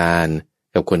ให้ทาน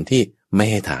กับคนที่ไม่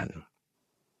ให้ทาน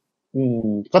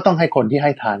ก็ต้องให้คนที่ใ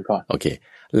ห้ทานก่อนโอเค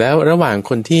แล้วระหว่าง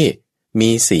คนที่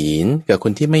มีศีลกับค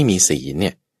นที่ไม่มีศีลเ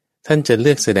นี่ย ท่านจะเลื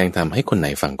อกแสดงธรรมให้คนไหน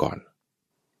ฟังก่อน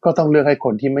ก็ต้องเลือกให้ค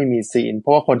นที่ไม่มีศีลเพร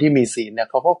าะว่าคนที่มีศีลเนี่ย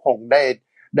เขาก็คงไ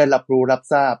ด้รับรู้รับ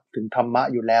ทราบถึงธรรมะ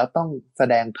อยู่แล้วต้องแส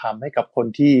ดงธรรมให้กับคน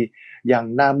ที่ยัง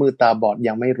หน้ามืดตาบอด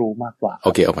ยังไม่รู้มากกว่าโอ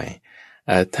เคเอาใหม่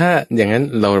ถ้าอย่างนั้น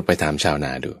เราไปถามชาวน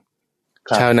าดู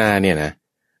ชาวนาเนี่ยนะ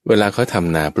เวลาเขาท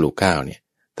ำนาปลูกข้าวเนี่ย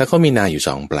ถ้าเขามีนาอยู่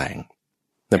2แปลง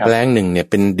แต่แปลงหนึ่งเนี่ย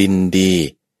เป็นดินดี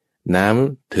น้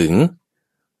ำถึง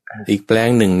อีกแปลง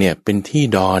หนึ่งเนี่ยเป็นที่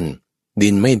ดอนดิ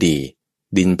นไม่ดี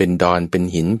ดินเป็นดอนเป็น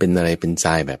หินเป็นอะไรเป็นท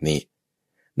รายแบบนี้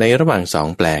ในระหว่าง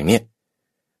2แปลงเนี่ย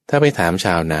ถ้าไปถามช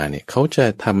าวนาเนี่ยเขาจะ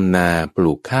ทำนาป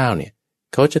ลูกข้าวเนี่ย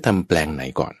เขาจะทำแปลงไหน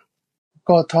ก่อน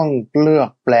ก็ต้องเลือก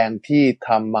แปลงที่ท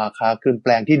ำมาค้าขึ้นแป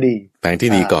ลงที่ดีแปลงที่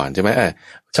ดีก่อนใช่ไหม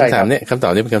คำถามเนี่ยคำตอ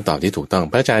บนี้เป็นคำตอบที่ถูกต้อง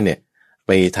พระอาจารย์เนี่ยไ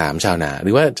ปถามชาวนาห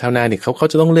รือว่าชาวนาเนี่ยเขา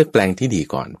จะต้องเลือกแปลงที่ดี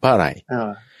ก่อนเพราะอะไร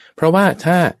เพราะว่า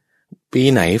ถ้าปี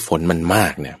ไหนฝนมันมา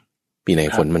กเนี่ยปีไหน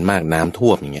ฝนมันมากน้ำท่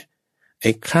วมอย่างเงี้ยไ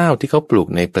อ้ข้าวที่เขาปลูก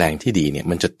ในแปลงที่ดีเนี่ย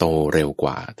มันจะโตเร็วก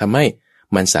ว่าทำให้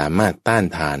มันสามารถต้าน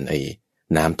ทานไอ้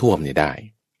น้ำท่วมเนี่ยได้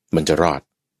มันจะรอด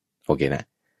โอเคนะ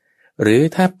หรือ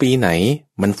ถ้าปีไหน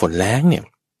มันฝนแล้งเนี่ย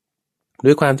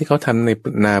ด้วยความที่เขาทำใน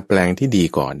นาแปลงที่ดี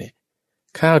ก่อนเนี่ย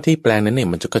ข้าวที่แปลงนั้นเนี่ย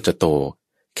มันก็จะโต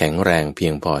แข็งแรงเพีย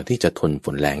งพอที่จะทนฝ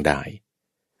นแรงได้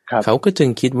เขาก็จึง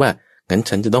คิดว่างั้น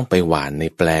ฉันจะต้องไปหว่านใน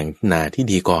แปลงนาที่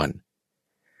ดีก่อน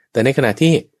แต่ในขณะ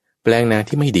ที่แปลงนา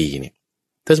ที่ไม่ดีเนี่ย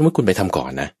ถ้าสมมติคุณไปทำก่อ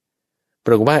นนะป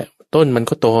รากฏว่าต้นมัน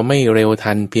ก็โตไม่เร็ว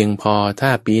ทันเพียงพอถ้า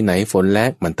ปีไหนฝนแล้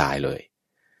งมันตายเลย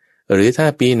หรือถ้า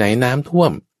ปีไหนน้ำท่ว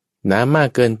มน้ำมาก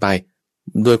เกินไป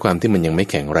ด้วยความที่มันยังไม่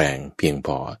แข็งแรงเพียงพ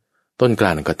อต้นกล้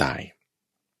านั้นก็ตาย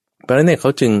เพราะฉะนั้นเนี่ยเขา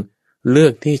จึงเลือ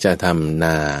กที่จะทำน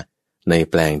าใน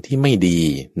แปลงที่ไม่ดี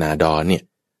นาดอนเนี่ย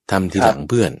ทำทีหลัง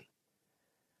เพื่อน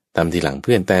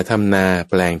แต่ทำนา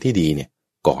แปลงที่ดีเนี่ย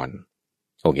ก่อน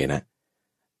โอเคนะ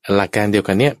หลักการเดียว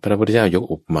กันเนี่ยพระพุทธเจ้ายก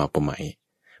อุปมาอุปไมย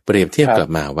เปรียบเทียบกลับ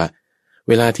มาว่า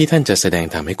เวลาที่ท่านจะแสดง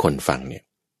ธรรมให้คนฟังเนี่ย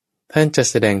ท่านจะ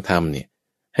แสดงธรรมเนี่ย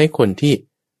ให้คนที่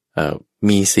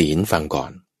มีศีลฟังก่อ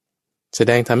นแส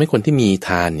ดงธรรมให้คนที่มีท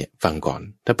านเนี่ยฟังก่อน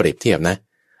ถ้าเปรียบเทียบนะ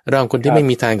ระหว่างคนที่ไม่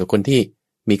มีทานกับคนที่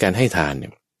มีการให้ทานเนี่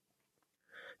ย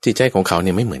จิตใจของเขาเ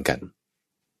นี่ยไม่เหมือนกัน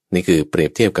นี่คือเปรีย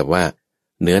บเทียบกับว่า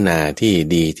เนื้อนาที่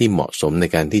ดีที่เหมาะสมใน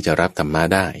การที่จะรับธรรมะ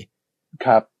ได้ค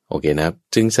รับโอเคนะ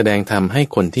จึงแสดงธรรมให้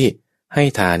คนที่ให้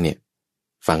ทานเนี่ย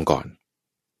ฟังก่อน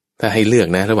ถ้าให้เลือก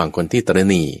นะระหว่างคนที่ตระ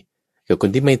หนี่กับคน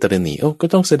ที่ไม่ตระหนี่ก็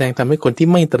ต้องแสดงธรรมให้คนที่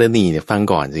ไม่ตระหนี่เนี่ยฟัง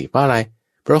ก่อนสิเพราะอะไร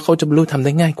เพราะเขาจะบรรลุธรรมไ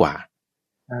ด้ง่ายกว่า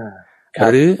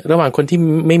หรือระหว่างคนที่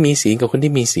ไม่มีศีลกับคน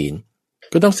ที่มีศีล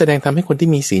ก็ต้องแสดงธรรมให้คนที่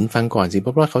มีศีลฟังก่อนสิเพร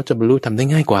าะว่าเขาจะบรรลุธรรมได้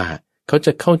ง่ายกว่าเขาจ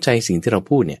ะเข้าใจสิ่งที่เรา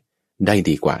พูดเนี่ยได้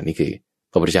ดีกว่านี่คือ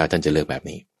พระพุทธเจ้าท่านจะเลือกแบบ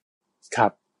นี้ครั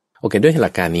บโอเคด้วยห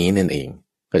ลักการนี้นั่นเอง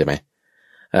เข้าใจไหม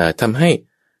ทำให้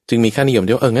จึงมีค่านิยม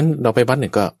ที่ว่างั้นเราไปวัดเนี่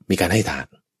ยก็มีการให้ทาน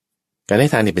การให้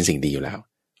ทานเนี่ยเป็นสิ่งดีอยู่แล้ว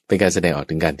เป็นการแสดงออก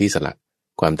ถึงการที่สละ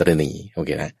ความตระหนี่โอเค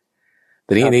นะแ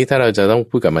ต่นี้ถ้าเราจะต้อง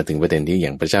พูดกลับมาถึงประเด็นที่อย่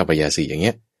างพระเจ้าพญาสีอย่างเ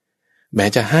งี้ยแม้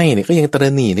จะให้เนี่ยก็ยังตระ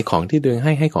หนี่ในของที่ตัวเอง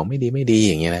ให้ของไม่ดี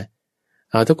อย่างเงี้ยนะ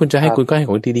ถ้าคุณจะให้คุณก็ให้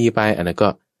ของดีๆไปอันนั้นก็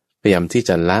พยายามที่จ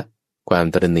ะละความ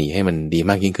ตระหนี่ให้มันดี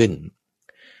มากยิ่งขึ้น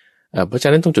เพราะฉะ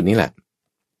นั้นตรงจุดนี้แหละ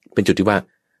เป็นจุดที่ว่า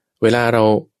เวลาเรา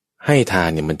ให้ทาน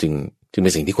เนี่ยมันจึงเป็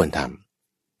นสิ่งที่ควรท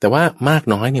ำแต่ว่ามาก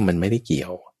น้อยเนี่ยมันไม่ได้เกี่ย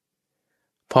ว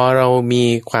พอเรามี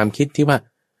ความคิดที่ว่า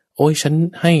โอ้ยฉัน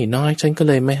ให้น้อยฉันก็เ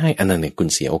ลยไม่ให้อันนั้นเนี่ยคุณ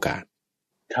เสียโอกาส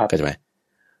เข้าใจไหม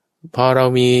พอเรา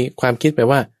มีความคิดไป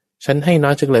ว่าฉันให้น้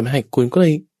อยฉันเลยไม่ให้คุณก็เล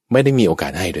ยไม่ได้มีโอกา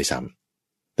สให้โดยซ้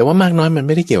ำแต่ว่ามากน้อยมันไ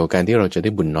ม่ได้เกี่ยวกับการที่เราจะได้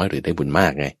บุญน้อยหรือได้บุญมา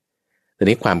กไงแต่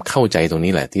นี้ความเข้าใจตรง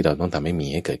นี้แหละที่เราต้องทำให้มี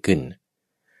ให้เกิดขึ้น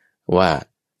ว่า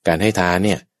การให้ทานเ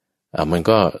นี่ยมัน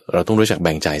ก็เราต้องรู้จักแ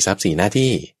บ่งจ่ายทรัพย์4หน้า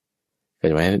ที่เข้าใ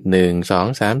จไหม1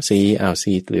 2 3 4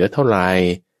 4เหลือเท่าไหร่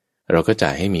เราก็จ่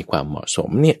ายให้มีความเหมาะสม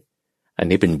เนี่ยอัน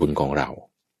นี้เป็นบุญของเรา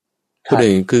ก็เล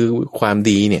ยคือความ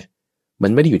ดีเนี่ยมั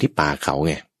นไม่ได้อยู่ที่ปากเขา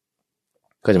ไง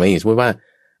ก็จะหมายถึงสมมติว่า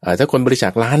ถ้าคนบริจา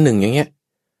ค1,000,000อย่างเงี้ย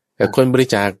กับคนบริ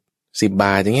จาค10 บ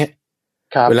าทอย่างเงี้ย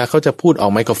เวลาเขาจะพูดออ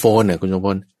กไมโครโฟนเนี่ยคุณชมพ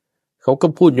ลเขาก็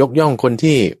พูดยกย่องคน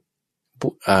ที่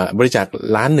บริจาค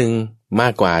1,000,000มา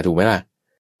กกว่าถูกไหมล่ะ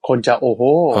คนจะโอ้โห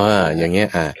อย่างเงี้ย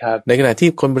ในขณะที่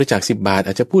คนบริจาค10 บาทอ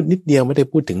าจจะพูดนิดเดียวไม่ได้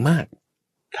พูดถึงมาก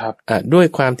ครับด้วย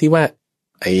ความที่ว่า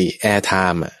ไอแอร์ไท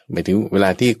ม์หมายถึงเวลา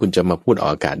ที่คุณจะมาพูดออ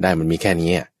กอากาศได้มันมีแค่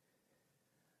นี้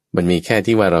มันมีแค่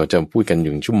ที่ว่าเราจะพูดกันอ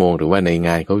ยู่ชั่วโมงหรือว่าในง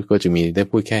านเขาก็จะมีได้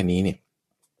พูดแค่นี้เนี่ย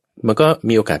มันก็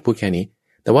มีโอกาสพูดแค่นี้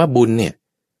แต่ว่าบุญเนี่ย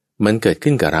มันเกิด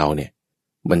ขึ้นกับเราเนี่ย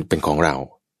มันเป็นของเรา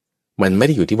มันไม่ไ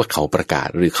ด้อยู่ที่ว่าเขาประกาศ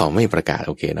หรือเขาไม่ประกาศ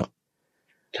โอเคเนาะ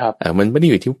ครับมันไม่ได้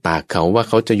อยู่ที่ปากเขาว่า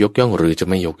เขาจะยกย่องหรือจะ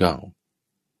ไม่ยกย่อง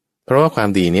เพราะว่าความ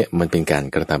ดีเนี่ยมันเป็นการ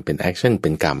กระทำเป็นแอคชั่นเป็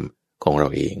นกรรมของเรา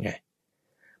เองไง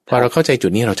พอเราเข้าใจจุ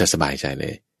ดนี้เราจะสบายใจเล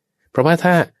ย เพราะว่า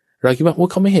ถ้าเราคิดว่าโอ้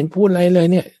เขาไม่เห็นพูดอะไรเลย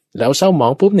เนี่ยแล้วเศร้าหมอ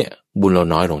งปุ๊บเนี่ยบุญเรา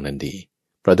น้อยลงทันที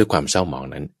เพราะด้วยความเศร้าหมอง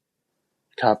นั้น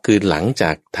ครับคือหลังจา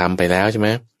กทำไปแล้วใช่ไหม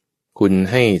คุณ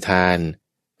ให้ทาน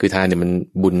คือทานเนี่ยมัน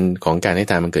บุญของการให้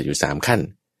ทานมันเกิดอยู่3ขั้น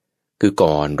คือ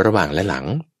ก่อนระหว่างและหลัง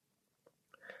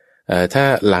ถ้า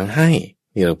หลังให้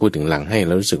นี่เราพูดถึงหลังให้แ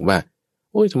ล้วรู้สึกว่า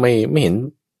โอ้ยทำไมไม่เห็น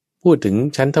พูดถึง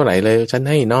ฉันเท่าไหร่เลยฉัน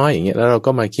ให้น้อยอย่างเงี้ยแล้วเรา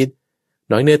ก็มาคิด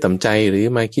น้อยเนื้อต่ำใจหรือ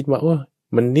มาคิดว่าโอ้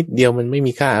มันนิดเดียวมันไม่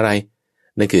มีค่าอะไร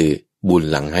นั่นคือบุญ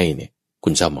หลังให้เนี่ยคุ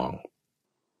ณเศร้าหมอง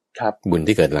ครับบุญ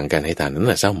ที่เกิดหลังการให้ทานนั่น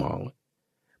แหละเศร้าหมอง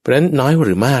เพราะฉะนั้นน้อยห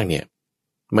รือมากเนี่ย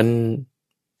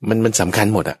มันสำคัญ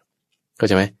หมดอ่ะเข้าใ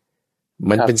จไหม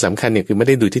มันเป็นสำคัญเนี่ยคือไม่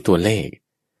ได้ดูที่ตัวเลข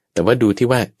แต่ว่าดูที่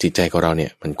ว่าจิตใจของเราเนี่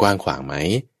ยมันกว้างขวางไหม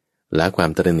ละความ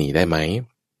ตระหนี่ได้ไหม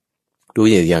ดู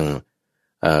อย่าง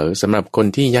สำหรับคน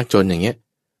ที่ยากจนอย่างเงี้ย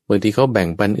บางทีเขาแบ่ง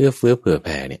ปันเอื้อเฟื้อเผื่อแ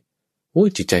ผ่เนี่ยโอ้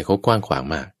จิตใจเขากว้างขวาง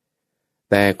มาก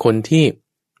แต่คนที่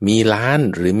มีล้าน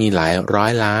หรือมีหลายร้อ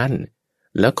ยล้าน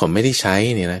แล้วเขาไม่ได้ใช้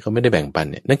เนี่ยนะเขาไม่ได้แบ่งปัน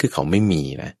เนี่ยนั่นคือเขาไม่มี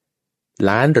นะ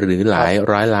ล้านหรือหลาย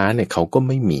ร้อยล้านเนี่ยเขาก็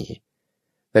ไม่มี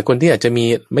แต่คนที่อาจจะมี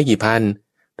ไม่กี่พัน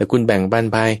แต่คุณแบ่งปัน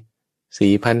ไป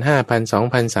4,000 5,000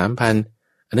 2,000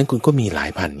 3,000อันนั้นคุณก็มีหลา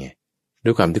ยพันไงด้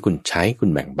วยความที่คุณใช้คุณ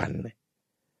แบ่งปัน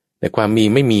แต่ความมี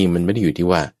ไม่มีมันไม่ได้อยู่ที่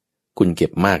ว่าคุณเก็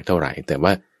บมากเท่าไหร่แต่ว่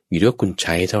าอยู่ที่ว่าคุณใ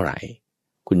ช้เท่าไหร่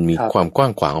คุณมีความกว้า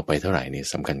งขวางออกไปเท่าไหร่นี่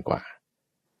สำคัญกว่า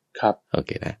ครับโอเค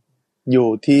นะอยู่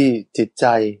ที่จิตใจ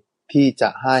ที่จะ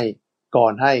ให้ก่อ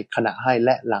นให้ขณะให้แล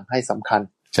ะหลังให้สำคัญ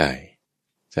ใช่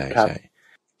ใช่ใช่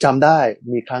จำได้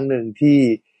มีครั้งหนึ่งที่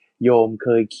โยมเค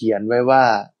ยเขียนไว้ว่า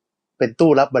เป็น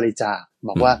ตู้รับบริจาคบ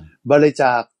อกว่าบริจ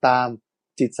าคตาม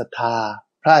จิตศรัทธา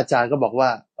พระอาจารย์ก็บอกว่า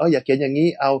อย่าเขียนอย่างนี้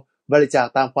เอาบริจาค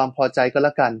ตามความพอใจก็แ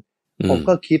ล้วกันผม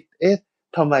ก็คิด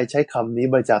ทำไมใช้คำนี้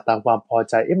บริจาคตามความพอ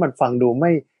ใจมันฟังดูไ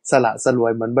ม่สละสลว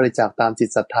ยเหมือนบริจาคตามจิต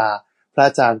ศรัทธาพระ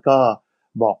อาจารย์ก็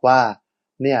บอกว่า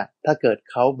เนี่ยถ้าเกิด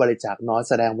เขาบริจาคน้อย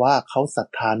แสดงว่าเขาศรัท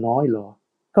ธาน้อยเหรอ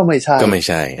ก็ไม่ใช่ก็ไม่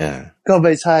ใช่ก็ไ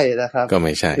ม่ใช่นะครับก็ไ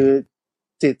ม่ใช่คือ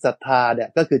จิตศรัทธาเนี่ย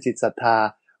ก็คือจิตศรัทธา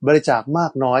บริจาคมา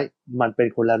กน้อยมันเป็น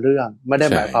คนละเรื่องไม่ได้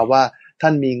หมายความว่าท่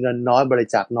านมีเงินน้อยบริ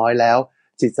จาคน้อยแล้ว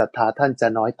จิตศรัทธาท่านจะ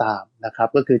น้อยตามนะครับ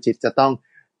ก็คือจิตจะต้อง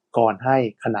ก่อนให้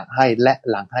ขณะให้และ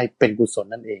หลังให้เป็นกุศล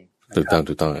นั่นเองถูกต้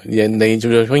องใน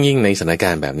โดยเฉพาะยิ่งในสถานกา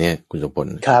รณ์แบบนี้คุณสมพล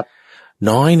ครับ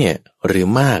น้อยเนี่ยหรือ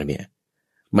มากเนี่ย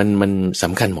มันส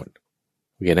ำคัญหมด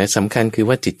อย่างนั้นสำคัญคือ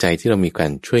ว่าจิตใจที่เรามีกา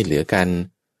รช่วยเหลือกัน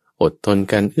อดทน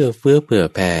กันเอื้อเฟื้อเผื่อ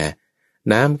แผ่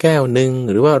น้ำแก้วหนึ่ง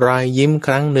หรือว่ารอยยิ้มค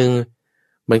รั้งหนึ่ง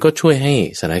มันก็ช่วยให้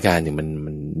สถานการณ์เนี่ย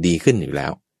มันดีขึ้นอยู่แล้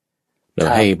วเรา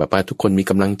ให้แบบว่าทุกคนมี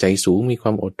กำลังใจสูงมีคว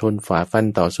ามอดทนฝ่าฟัน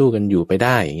ต่อสู้กันอยู่ไปไ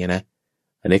ด้อย่างเงี้ยนะ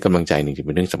อันนี้กำลังใจหนึ่งจะเ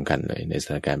ป็นเรื่องสำคัญเลยในส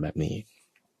ถานการณ์แบบนี้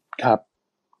ครับ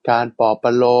การปลอบปร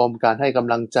ะโลมการให้ก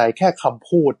ำลังใจแค่คำ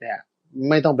พูดเนี่ย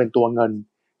ไม่ต้องเป็นตัวเงิน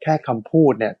แค่คำพู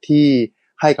ดเนี่ยที่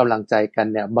ให้กำลังใจกัน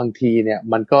เนี่ยบางทีเนี่ย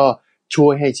มันก็ช่ว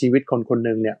ยให้ชีวิตคนคนห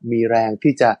นึ่งเนี่ยมีแรง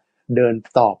ที่จะเดิน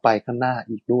ต่อไปข้างหน้า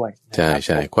อีกด้วยใช่ใ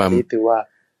ช่ความถือว่า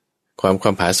คว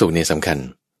ามผาสุกเนี่ยสำคัญ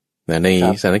นะใน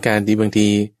สถานการณ์ที่บางที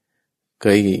เค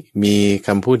ยมีค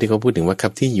ำพูดที่เขาพูดถึงว่าครั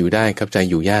บที่อยู่ได้ครับใจ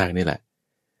อยู่ยากนี่แหละ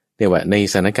เรียกว่าใน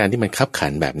สถานการณ์ที่มันคับขั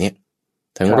นแบบนี้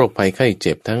ทั้งโรคภัยไข้เ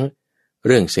จ็บทั้งเ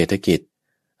รื่องเศรษฐกิจ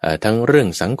ทั้งเรื่อง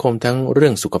สังคมทั้งเรื่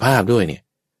องสุขภาพด้วยเนี่ย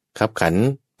คับขัน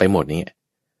ไปหมดนี่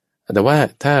แต่ว่า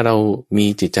ถ้าเรามี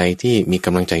จิตใจที่มีก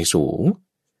ำลังใจสูง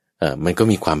มันก็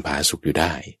มีความผาสุกอยู่ไ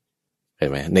ด้เห็น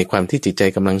ไหมในความที่จิตใจ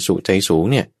กำลังสุขใจสูง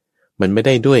เนี่ยมันไม่ไ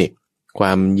ด้ด้วยคว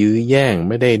ามยื้อแย่ง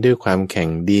ไม่ได้ด้วยความแข่ง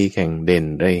ดีแข่งเด่น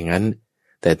อะไรอย่างนั้น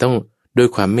แต่ต้องด้วย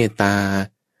ความเมตตา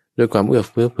ด้วยความเอื้อ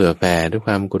เฟื้อเผื่อแผ่ด้วยค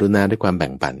วามกรุณาด้วยความแบ่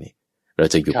งปันนี่เรา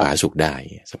จะอยู่ผาสุกได้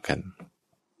สำคัญ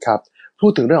ครับพู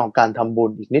ดถึงเรื่องของการทำบุ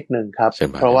ญอีกนิดนึงครับ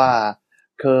เพราะว่า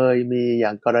เคยมีอย่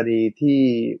างกรณีที่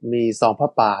มีซองผ้า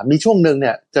ป่ามีช่วงหนึ่งเ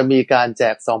นี่ยจะมีการแจ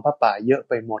กซองผ้าป่าเยอะ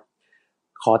ไปหมด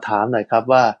ขอถามหน่อยครับ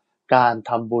ว่าการ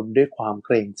ทำบุญด้วยความเก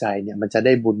รงใจเนี่ยมันจะไ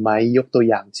ด้บุญไหมยกตัว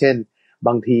อย่างเช่นบ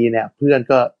างทีเนี่ยเพื่อน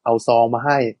ก็เอาซองมาใ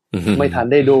ห้ไม่ทัน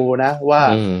ได้ดูนะว่า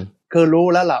คือรู้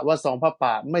แล้วล่ะว่าซองผ้า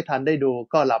ป่าไม่ทันได้ดู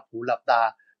ก็หลับหูหลับตา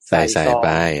ใส่ไป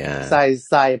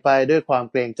ใส่ไปด้วยความ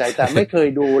เกรงใจแต่ไม่เคย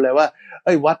ดูเลยว่า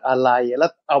วัดอะไรแล้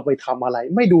วเอาไปทำอะไร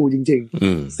ไม่ดูจริง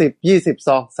ๆ10-20 ซ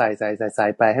องใส่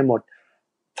ไปให้หมด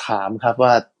ถามครับ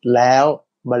ว่าแล้ว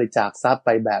บริจาคทรัพย์ไป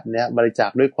แบบเนี้ยบริจาค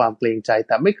ด้วยความเกรงใจแ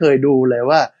ต่ไม่เคยดูเลย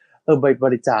ว่าไปบ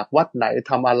ริจาควัดไหน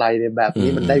ทำอะไรในแบบนี้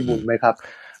มันได้บุญไหมครับ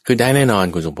คือได้แน่นอน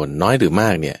คุณสมผลน้อยหรือมา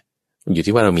กเนี่ยอยู่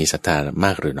ที่ว่าเรามีศรัทธาม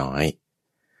ากหรือน้อย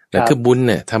แต่คือบุญเ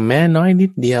นี่ยทำแม้น้อยนิ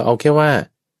ดเดียวเอาแค่ว่า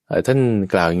ท่าน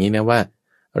กล่าวอย่างนี้นะว่า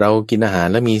เรากินอาหาร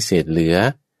แล้วมีเศษเหลือ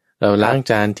เราล้าง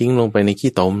จานทิ้งลงไปใน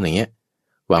ขี้ตมอย่างเงี้ย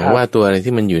หวังว่าตัวอะไร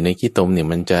ที่มันอยู่ในขี้ตมเนี่ย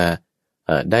มันจะ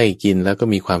ได้กินแล้วก็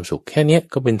มีความสุขแค่นี้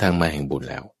ก็เป็นทางมาแห่งบุญ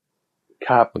แล้ว ค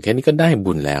รับโอเคนี่ก็ได้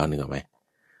บุญแล้วนึกออกไหม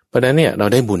เพราะฉะนั้นเนี่ยเรา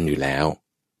ได้บุญอยู่แล้ว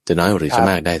จะน้อยหรือจะ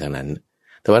มากได้ทั้งนั้น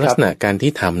แต่ว่าลักษณะการ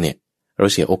ที่ทำเนี่ยเรา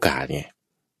เสียโอกาสไง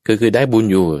คือได้บุญ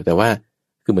อยู่แต่ว่า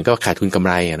คือเหมือนกับขาดทุนกำ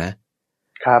ไรอะนะ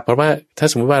ครับเพราะว่าถ้า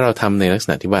สมมติว่าเราทำในลักษ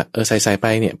ณะที่ว่าใส่ไป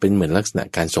เนี่ยเป็นเหมือนลักษณะ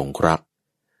การสงเคราะห์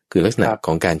คือลักษณะข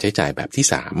องการใช้จ่ายแบบที่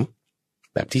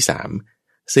3แบบที่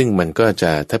3ซึ่งมันก็จ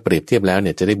ะถ้าเปรียบเทียบแล้วเ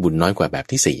นี่ยจะได้บุญน้อยกว่าแบบ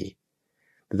ที่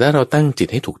4แต่ถ้าเราตั้งจิต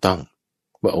ให้ถูกต้อง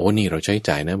ว่าโอ้นี่เราใช้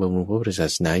จ่ายนะบำรุงพระพุทธศา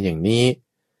สนาอย่างนี้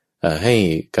ให้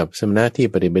กับสมณะที่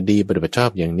ปฏิบัติดีปฏิบัติชอ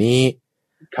บอย่างนี้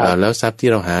แล้วทรัพย์ที่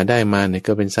เราหาได้มาเนี่ย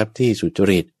ก็เป็นทรัพย์ที่สุจ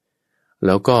ริตแ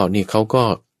ล้วก็นี่เขาก็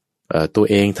ตัว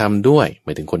เองทำด้วยหม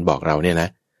ายถึงคนบอกเราเนี่ยนะ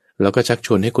แล้วก็ชักช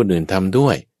วนให้คนอื่นทำด้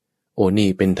วยโอ้นี่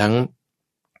เป็นทั้ง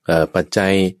ปัจจั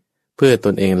ยเพื่อต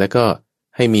นเองแล้วก็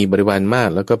ให้มีบริวารมาก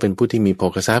แล้วก็เป็นผู้ที่มีโภ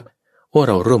คทรัพย์โอ้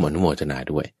เราร่วมอนุโมทนา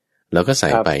ด้วยแล้วก็ใส่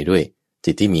ไปด้วย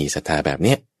จิตที่มีศรัทธาแบบเ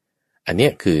นี้ยอันเนี้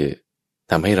ยคือ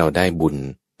ทำให้เราได้บุญ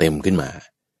เต็มขึ้นมา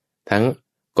ทั้ง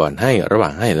ก่อนให้ระหว่า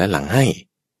งให้และหลังให้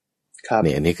เ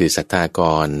นี่ยอันนี้คือศรัทธา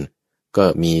ก่อนก็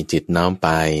มีจิตน้อมไป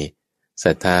ศ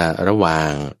รัทธาระหว่า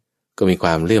งก็มีคว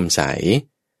ามเลื่อมใส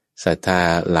ศรัทธา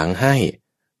หลังให้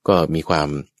ก็มีความ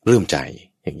เลื่อมใจ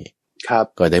อย่างนี้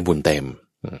ก็ได้บุญเต็ม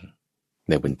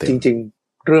ได้บุญเต็มจริง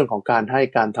ๆเรื่องของการให้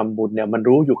การทำบุญเนี่ยมัน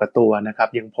รู้อยู่กับตัวนะครับ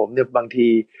อย่างผมเนี่ยบางที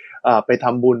ไปท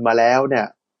ำบุญมาแล้วเนี่ย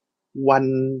วัน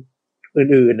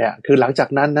อื่นๆเนี่ยคือหลังจาก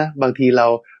นั้นนะบางทีเรา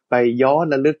ไปย้อน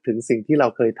ระลึกถึงสิ่งที่เรา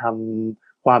เคยท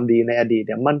ำความดีในอดีตเ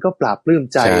นี่ยมันก็ปลาบปลื้ม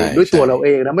ใจด้วยตัวเราเอ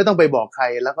งนะไม่ต้องไปบอกใคร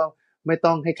แล้วก็ไม่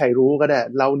ต้องให้ใครรู้ก็ได้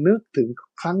เรานึกถึง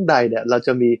ครั้งใดเนี่ยเราจ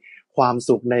ะมีความ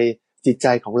สุขในจิตใจ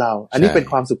ของเราอันนี้เป็น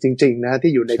ความสุขจริงๆนะ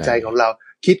ที่อยู่ในใจของเรา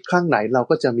คิดครั้งไหนเรา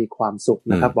ก็จะมีความสุข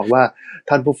นะครับบอกว่า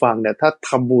ท่านผู้ฟังเนี่ยถ้าท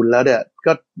ำบุญแล้วเนี่ย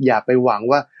ก็อย่าไปหวัง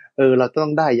ว่าเราต้อ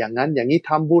งได้อย่างนั้นอย่างนี้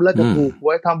ทำบุญแล้วจะถูกห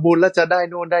วยทำบุญแล้วจะได้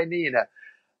โน่นได้นี่เนี่ย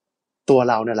ตัว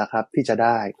เราเนี่ยแหละครับที่จะไ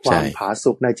ด้ความผา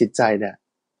สุกในจิตใจเนี่ย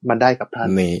มันได้กับท่าน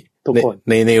ทุกคน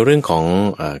ในเรื่องของ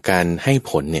การให้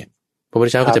ผลเนี่ยพระพุทธ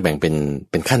เจ้าก็จะแบ่งเ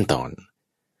ป็นขั้นตอน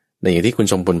ในอย่างที่คุณ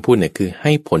ทรงพลพูดเนี่ยคือใ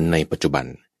ห้ผลในปัจจุบัน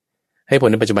ให้ผล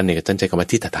ในปัจจุบันเนี่ยท่านใช้คำว่า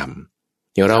ทิฏฐธรรม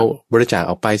อย่างเราบริจาค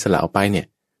ออกไปสละออกไปเนี่ย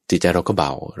จิตใจเราก็เบ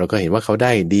าเราก็เห็นว่าเขาไ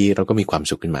ด้ดีเราก็มีความ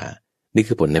สุขขึ้นมานี่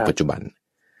คือผลในปัจจุบัน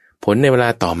ผลในเวลา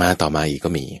ต่อมาอีกก็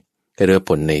มีก็เรียก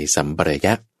ผลในสัมปราย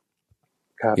ะ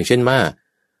อย่างเช่นว่า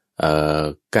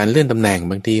การเลื่อนตำแหน่ง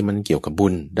บางทีมันเกี่ยวกับบุ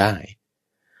ญได้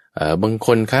บางค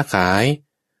นค้าขาย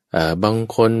บาง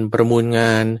คนประมูลง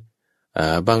าน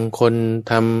บางคน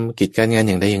ทำกิจการงานอ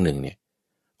ย่างใดอย่างหนึ่งเนี่ย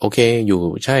โอเคอยู่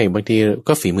ใช่บางที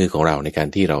ก็ฝีมือของเราในการ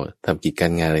ที่เราทำกิจกา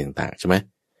รงานอะไรต่างๆใช่ไหม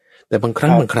แต่บางครั้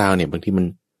งบางคราวเนี่ยบางทีมัน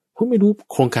ไม่รู้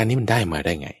โครงการนี้มันได้มาไ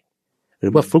ด้ไงหรื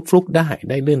อว่าฟลุกไ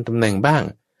ด้เลื่อนตำแหน่งบ้าง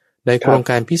ได้โครง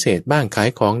การพิเศษบ้างขาย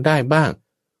ของได้บ้าง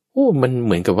มันเ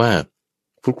หมือนกับว่า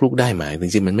ฟลุกได้มาจ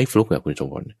ริงๆมันไม่ฟลุกแบบคุณชง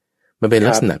พลมันเป็น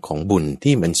ลักษณะของบุญ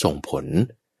ที่มันส่งผล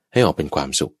ให้ออกเป็นความ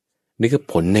สุขนี่คือ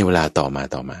ผลในเวลาต่อมา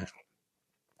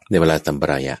ในเวลาสัมป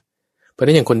รายะเพราะฉะ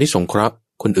นั้นอย่างคนที่สงเคราะห์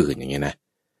คนอื่นอย่างเงี้ยนะ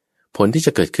ผลที่จ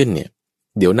ะเกิดขึ้นเนี่ย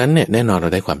เดี๋ยวนั้นเนี่ยแน่นอนเรา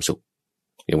ได้ความสุข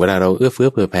อย่างเวลาเราเอื้อเฟื้อ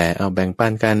เผื่อแผ่เอาแบ่งปั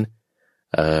นกัน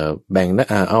แบ่ง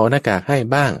เอาหน้ากากให้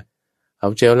บ้างเอา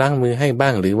เจลล้างมือให้บ้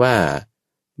างหรือว่า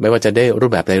ไม่ว่าจะได้รู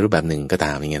ปแบบใดรูปแบบหนึ่งก็ต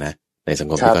ามอย่างเงี้ยนะในสัง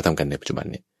คมที่เขาทำกันในปัจจุบัน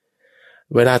เนี่ย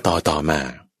เวลาต่อมา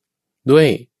ด้วย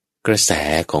กระแส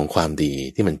ของความดี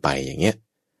ที่มันไปอย่างเงี้ย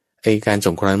ไอการส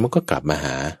งเคราะห์มันก็กลับมาห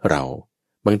าเรา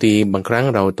บางทีบางครั้ง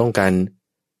เราต้องการ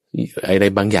อะไร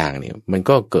บางอย่างเนี่ยมัน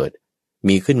ก็เกิด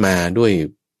มีขึ้นมาด้วย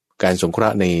การสงเครา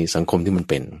ะห์ในสังคมที่มัน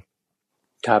เป็น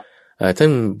ครับท่า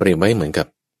นเปรียบไว้เหมือนกับ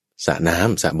สระน้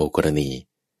ำสระโบกรณี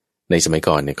ในสมัย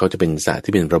ก่อนเนี่ยเขาจะเป็นสระ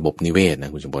ที่เป็นระบบนิเวศน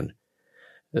ะคุณสมบัติ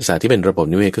สระที่เป็นระบบ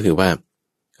นิเวศก็คือว่า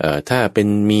ถ้าเป็น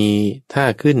มีท่า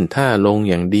ขึ้นท่าลง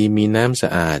อย่างดีมีน้ำสะ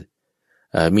อาด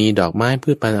มีดอกไม้พื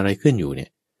ชพันธุ์อะไรขึ้นอยู่เนี่ย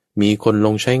มีคนล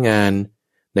งใช้งาน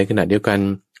ในขณะเดียวกัน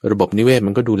ระบบนิเวศ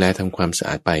มันก็ดูแลทำความสะอ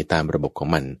าดไปตามระบบของ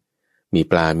มันมี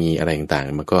ปลามีอะไรต่าง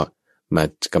ๆมันก็มา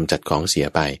กำจัดของเสีย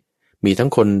ไปมีทั้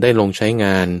งคนได้ลงใช้ง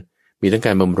านมีทั้งก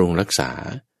ารบำรุงรักษา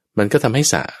มันก็ทำให้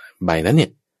สระใบนั้นเนี่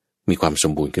ยมีความส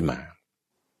มบูรณ์ขึ้นมา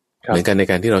เหมือนกันใน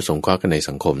การที่เราสงเคราะห์กันใน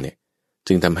สังคมเนี่ย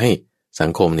จึงทำให้สั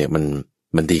งคมเนี่ย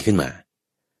มันดีขึ้นมา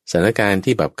สถานการณ์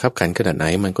ที่แบบคับขันขนาดไหน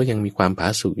มันก็ยังมีความผา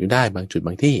สุกอยู่ได้บางจุดบ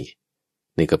างที่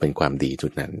นี่ก็เป็นความดีจุ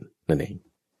ดนั้นนั่นเอง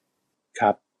ค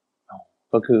รับ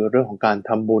ก็คือเรื่องของการท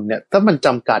ำบุญเนี่ยถ้ามันจ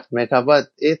ำกัดไหมครับว่า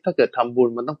ถ้าเกิดทำบุญ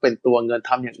มันต้องเป็นตัวเงิน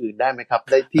ทำอย่างอื่นได้ไหมครับ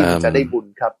ได้ที่จะได้บุญ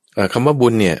ครับคำว่าบุ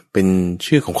ญเนี่ยเป็น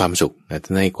ชื่อของความสุขนะ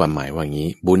ในความหมายว่าอย่างนี้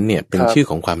บุญเนี่ยเป็นชื่อ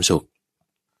ของความสุข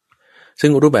ซึ่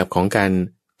งรูปแบบของการ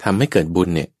ทำให้เกิดบุญ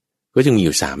เนี่ยก็จะมีอ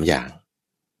ยู่3อย่าง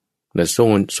แต่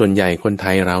ส่วนใหญ่คนไท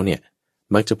ยเราเนี่ย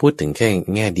มักจะพูดถึงแค่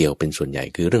แง่เดียวเป็นส่วนใหญ่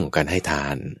คือเรื่องของการให้ทา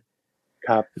น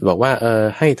บอกว่า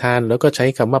ให้ทานแล้วก็ใช้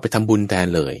คำว่าไปทำบุญแทน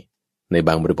เลยในบ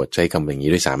างบริบทใช้คำอย่าง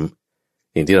นี้ด้วยซ้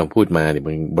ำอย่างที่เราพูดมาในบ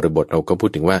างบริบทเราก็พู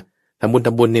ดถึงว่าทำ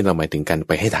บุญนี่เราหมายถึงการ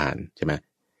ไปให้ทานใช่ไหม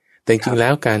แต่จริงๆแล้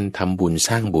วการทำบุญส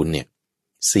ร้างบุญเนี่ย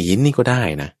ศีลนี่ก็ได้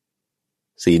นะ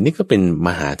ศีลนี่ก็เป็นม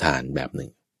หาทานแบบหนึ่ง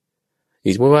อี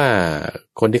กสมมติว่า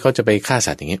คนที่เขาจะไปฆ่า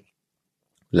สัตว์อย่างเงี้ย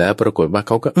แล้วปรากฏว่าเ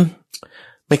ขาก็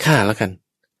ไม่ฆ่าแล้วกัน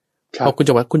พอคุณจ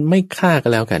ะว่าคุณไม่ฆ่าก็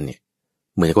แล้วกันเนี่ย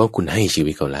เหมือนกับว่าคุณให้ชี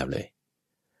วิตเขาแล้วเลย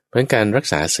เพราะการรัก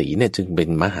ษาศีลเนี่ยจึงเป็น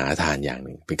มหาทานอย่างห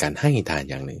นึ่งเป็นการให้ทาน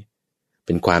อย่างหนึ่งเ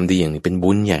ป็นความดีอย่างหนึ่งเป็น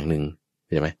บุญอย่างหนึ่ง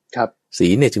ใช่ไหมครับศี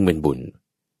ลเนี่ยจึงเป็นบุญ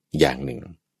อย่างหนึ่ง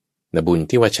นะบุญ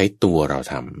ที่ว่าใช้ตัวเรา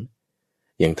ท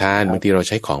ำอย่างทานบางทีเราใ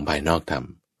ช้ของภายนอกท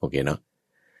ำโอเคเนาะ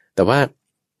แต่ว่า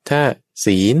ถ้า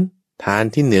ศีลทาน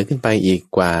ที่เหนือขึ้นไปอีก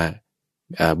กว่า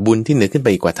บุญที่เหนือขึ้นไป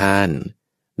อีกกว่าทาน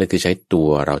นั่นคือใช้ตัว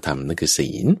เราทำนั่นคือศี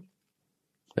ล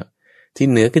ที่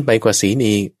เหนือขึ้นไปกว่าศีล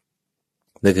อีก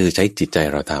นั่นคือใช้จิตใจ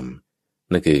เราท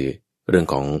ำนั่นคือเรื่อง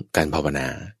ของการภาวนา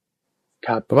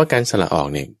เพราะว่าการสละออก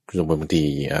เนี่ยบางที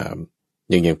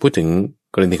อย่างพูดถึง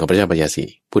กรณีของพระเจ้าปยาสี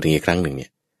พูดถึงอีกครั้งหนึ่งเนี่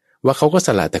ยว่าเขาก็ส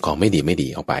ละแต่ของไม่ดี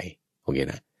ออกไปโอเค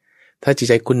นะถ้าจิต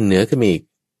ใจคุณเหนือขึ้นมาอีก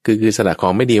คือสละขอ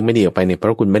งไม่ดีออกไปเนี่ยเพรา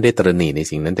ะคุณไม่ได้ตระหนี่ใน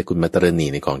สิ่งนั้นแต่คุณมาตระหนี่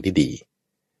ในของที่ดี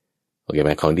โอเคไหม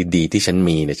ของดีๆที่ฉัน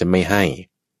มีเนี่ยฉันไม่ให้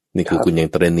นี่คือคุณยัง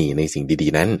ตระหนี่ในสิ่งดี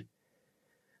ๆนั้น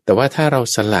แต่ว่าถ้าเรา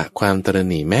สละความตระ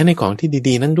หนี่แม้ในของที่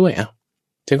ดีๆนั้นด้วย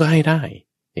ฉันก็ให้ได้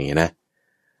อย่างนี้นะ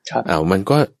มัน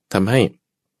ก็ทำให้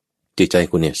จิตใจ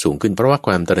คุณเนี่ยสูงขึ้นเพราะว่าค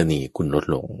วามตระหนี่คุณลด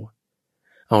ลง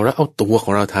แล้วเอาตัวข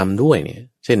องเราทำด้วยเนี่ย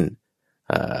เช่น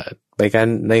ใน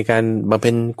การบำเ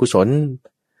พ็ญกุศล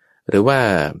หรือว่า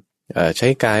ใช้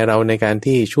กายเราในการ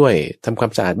ที่ช่วยทำควา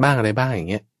มสะอาดบ้างอะไรบ้างอย่าง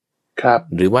เงี้ย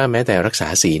หรือว่าแม้แต่รักษา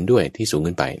ศีลด้วยที่สูง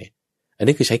ขึ้นไปเนี่ยอัน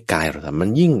นี้คือใช้กายเราทำมัน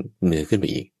ยิ่งเหนือขึ้นไป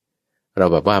อีกเรา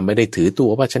แบบว่าไม่ได้ถือตัว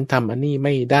ว่าฉันทำอันนี้ไ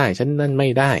ม่ได้ฉันนั่นไม่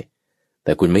ได้แ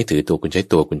ต่คุณไม่ถือตัวคุณใช้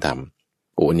ตัวคุณท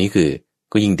ำอันนี้คือ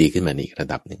ก็ยิ่งดีขึ้นมาอีกระ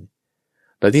ดับหนึ่ง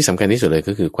แล้วที่สำคัญที่สุดเลย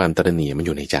ก็คือความตระหนี่มันอ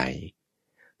ยู่ในใจ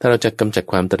ถ้าเราจะกำจัด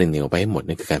ความตระหนี่ออกไปให้หมด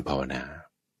นั่นคือการภาวนา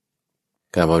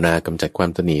การภาวนากำจัดความ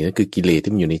ตระหนี่นั่นคือกิเลส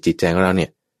ที่มันอยู่ในจิตใจของเราเนี่ย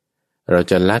เรา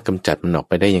จะละกำจัดมันออก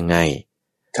ไปได้ยังไง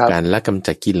การละกำ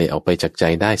จัดกิเลสออกไปจากใจ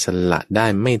ได้สละได้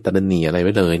ไม่ตระหนี่อะไรไ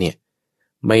ว้เลยเนี่ย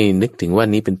ไม่นึกถึงว่า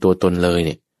นี้เป็นตัวตนเลยเ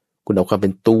นี่ยคุณเอาความเป็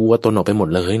นตัวตนออกไปหมด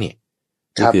เลยเนี่ย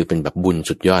นี่คือเป็นแบบบุญ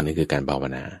สุดยอดนี่คือการภาว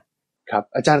นาครับ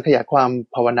อาจารย์ขยายความ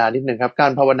ภาวนานิดนึงครับกา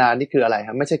รภาวนานี่คืออะไรค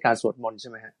รับไม่ใช่การสวดมนต์ใช่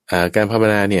ไหมฮะการภาว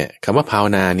นาเนี่ยคำว่าภาว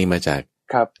นานี่มาจาก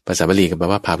ภาษาบาลีแปล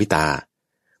ว่าภาวิตา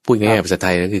พูดง่ายๆภาษาไท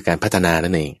ยก็คือการพัฒนา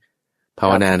นั่นเองภา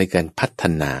วนาในการพัฒ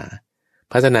นา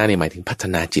เนี่ยหมายถึงพัฒ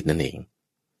นาจิตนั่นเอง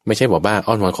ไม่ใช่บอกว่า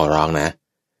อ้อนวอนขอร้องนะ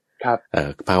ครับ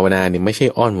ภาวนาเนี่ยไม่ใช่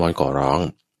อ้อนวอนขอร้อง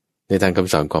ในทางค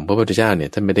ำสอนของพระพุทธเจ้าเนี่ย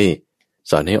ท่านไม่ได้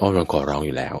สอนให้อ้อนวอนขอร้องอ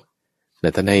ยู่แล้วแต่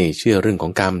ท่านให้เชื่อเรื่องขอ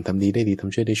งกรรมทำดีได้ดีท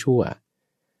ำชั่วได้ชั่ว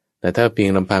แต่ถ้าเพียง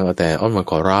ลำพังเอาแต่อ้อนวอน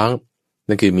ขอร้อง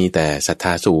นั่นคือมีแต่ศรัทธ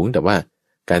าสูงแต่ว่า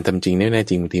การทำจริงแน่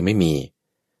จริงบางทีไม่มี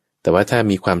แต่ว่าถ้า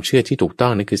มีความเชื่อที่ถูกต้อ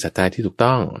งนั่นคือศรัทธาที่ถูก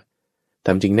ต้องท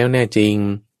ำจริงแน่จริง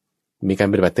มีการ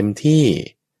ปฏิบัติเต็มที่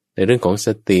ในเรื่องของส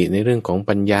ติในเรื่องของ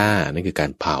ปัญญานั่นคือกา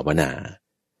รภาวน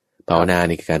า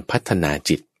นี่คือการพัฒนา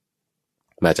จิต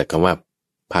มาจากคำว่า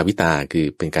ภาวิตาคือ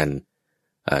เป็นการ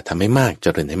ทำให้มากเจ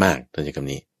ริญให้มากตัวจากค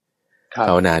ำนี้ภ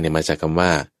าวนาเนี่ยมาจากคำว่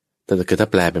าถ้า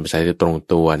แปลเป็นภาษาตรง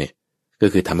ตัวเนี่ยก็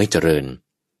คือทำให้เจริญ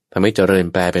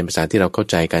แปลเป็นภาษาที่เราเข้า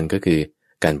ใจกันก็คือ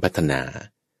การพัฒนา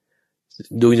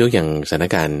ดูยกอย่างสถาน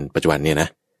การณ์ปัจจุบันเนี่ยนะ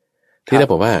ที่เรา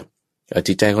บอกว่า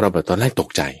จิตใจของเราแบบตอนแรกตก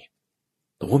ใจ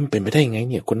แต่ว่ามันเป็นไปได้ยังไง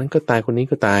เนี่ยคนนั้นก็ตายคนนี้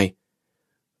ก็ตาย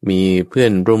มีเพื่อ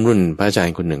นร่วมรุ่นพระอาจาร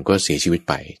ย์คนหนึ่งก็เสียชีวิต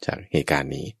ไปจากเหตุการ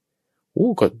ณ์นี้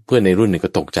ก็เพื่อนในรุ่นนี่ก็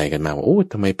ตกใจกันมาว่า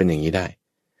ทำไมเป็นอย่างนี้ได้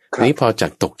ทีนี้พอจา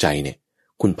กตกใจเนี่ย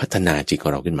คุณพัฒนาจิตขอ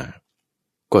งเราขึ้นมา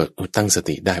ก็ตั้งส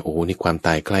ติได้นี่ความต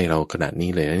ายใกล้เราขนาดนี้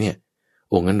เลยนะเนี่ย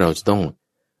งั้นเราจะต้อง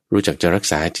รู้จักจะรัก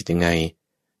ษาจิตยังไง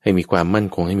ให้มีความมั่น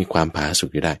คงให้มีความผาสุก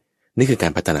อยู่ได้นี่คือกา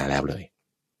รพัฒนาแล้วเลย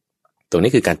ตรง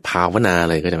นี้คือการภาวนา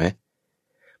เลยก็ใช่ไหม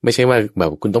ไม่ใช่ว่าแบบ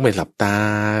คุณต้องไปหลับตา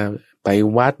ไป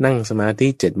วัดนั่งสมาธิ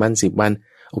7 วัน10 วัน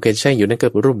โอเคใช่อยู่นั่นก็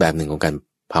เป็นรูปแบบหนึ่งของการ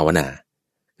ภาวนา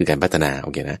คือการพัฒนาโอ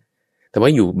เคนะแต่ว่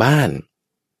าอยู่บ้าน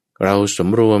เราส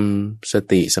ำรวมส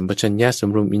ติสัมปชัญญะส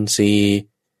ำรวมอินทรีย์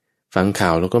ฟังข่า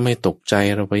วแล้วก็ไม่ตกใจ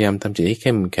เราพยายามทำจิตให้เ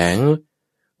ข้มแข็ง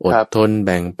อดทนแ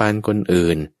บ่งปันคน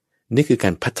อื่นนี่คือกา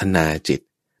รพัฒนาจิต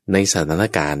ในสถาน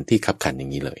การณ์ที่ขับขันอย่า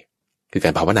งนี้เลยคือกา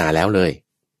รภาวนาแล้วเลย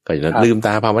ก็อย่าลืมต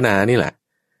าภาวนานี่แหละ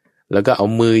แล้วก็เอา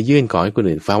มือยื่นขอให้คน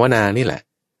อื่นภาวนานี่แหละ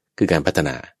คือการพัฒน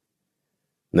า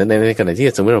ในขณะที่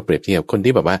สมมติเราเปรียบเทียบคน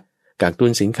ที่แบบว่ากักตุ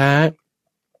นสินค้า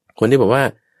คนที่แบบว่า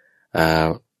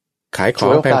ขายขอ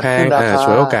งแพงๆฉ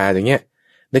วยโอกาสอย่างเงี้ย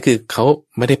นั่นคือเขา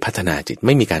ไม่ได้พัฒนาจิตไ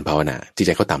ม่มีการภาวนาจิตใ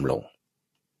จเขาต่ำลง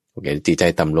โอเคจิตใจ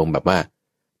ต่ำลงแบบว่า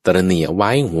ตระหนี่เอาไ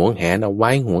ว้หวงแหนเอาไ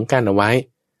ว้หวงกั้นเอาไว้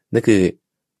นั่นคือ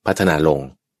พัฒนาลง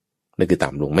นั่นคือต่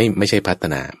ำลงไม่ใช่พัฒ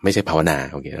นาไม่ใช่ภาวนา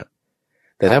โอเคแล้ว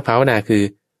แต่ถ้าภาวนาคือ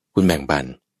คุณแบ่งปัน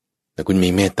แต่คุณมี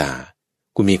เมตตา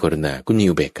คุณมีกรุณาคุณมี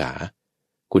อุเบกขา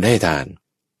คุณให้ทาน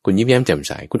คุณยิ้มแย้มแจ่มใ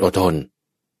สคุณอดทน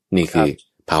นี่คือ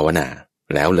ภาวนา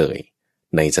แล้วเลย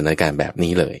ในสถานการณ์แบบ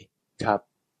นี้เลยครับ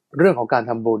เรื่องของการ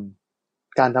ทำบุญ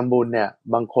เนี่ย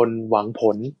บางคนหวังผ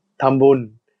ลทำบุญ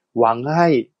หวังให้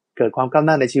เกิดความก้าวห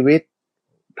น้าในชีวิต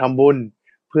ทำบุญ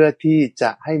เพื่อที่จะ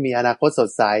ให้มีอนาคตสด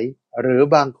ใสหรือ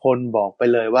บางคนบอกไป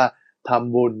เลยว่าท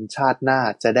ำบุญชาติหน้า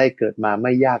จะได้เกิดมาไ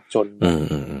ม่ยากจน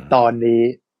ตอนนี้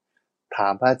ถา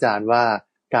มพระอาจารย์ว่า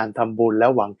การทำบุญแล้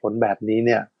วหวังผลแบบนี้เ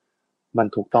นี่ยมัน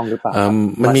ถูกต้องหรือเปล่า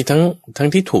มันมีทั้ง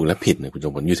ที่ถูกและผิดนะคุณส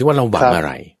มบัติอยู่ที่ว่าเราหวังอะไ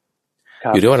ร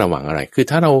อยู่ที่ว่าเราหวังอะไรคือ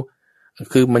ถ้าเรา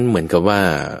คือมันเหมือนกับว่า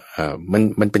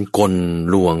มันเป็นกล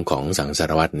ลวงของสังสา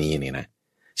รวัตนี้นี่นะ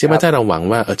ใช่ไหมถ้าเราหวัง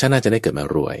ว่าชาติหน้าจะได้เกิดมา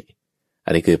รวยอั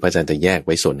นนี้คือพระอาจารย์จะแยกไ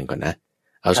ว้ส่วนหนึ่งก่อนนะ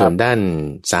เอาส่วนด้าน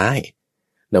ซ้าย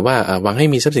แต่ว่าหวังให้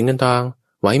มีทรัพย์สินเงินทอง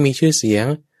หวังให้มีชื่อเสียง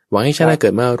หวังให้ชาติหน้าเกิ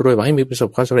ดมารวยหวังให้มีประสบ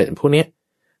ความสำเร็จพวกนี้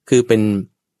คือเป็น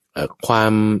ควา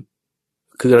ม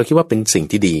คือเราคิดว่าเป็นสิ่ง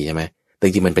ที่ดีใช่ไหมแต่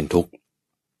จริงมันเป็นทุกข์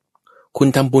คุณ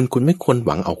ทำบุญคุณไม่ควรห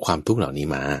วังเอาความทุกข์เหล่านี้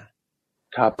มา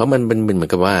เพราะมันเป็นเหมือ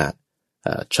นกับว่า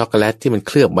ช็อกโกแลตที่มันเ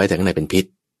คลือบไว้แต่ข้างในเป็นพิษ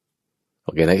โอ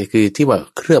เคนะคือที่ว่า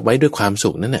เคลือบไว้ด้วยความสุ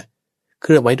ขนั่นน่ะเค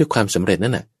ลือบไว้ด้วยความสำเร็จ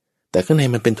นั่นน่ะแต่ข้างใน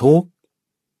มันเป็นทุกข์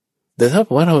แต่ถ้าบ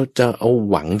อกว่าเราจะเอา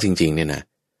หวังจริงๆเนี่ยนะ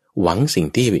หวังสิ่ง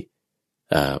ที่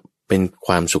เป็นค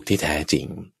วามสุขที่แท้จริง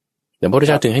แต่พระพุทธเ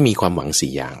จ้าจึงให้มีความหวัง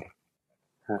4อย่าง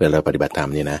เวลาเราปฏิบัติธรรม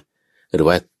เนี่ยนะหรือ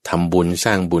ว่าทำบุญส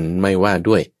ร้างบุญไม่ว่า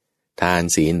ด้วยทาน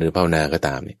ศีลหรือภาวนาก็ต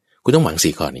ามเนี่ยคุณต้องหวัง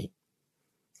4ข้อนี้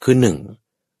คือ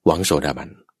1หวังโสดาบัน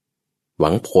หวั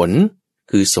งผล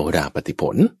คือโสดาปฏิผ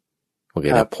ลโอเค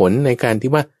นะผลในการ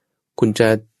ที่ว่าคุณจะ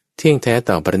เที่ยงแท้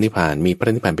ต่อพระนิพพานมีพร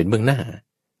ะนิพพานเป็นเบื้องหน้า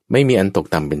ไม่มีอันตก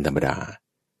ต่ำเป็นธรรมดา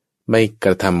ไม่ก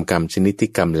ระทำกรรมชนิดที่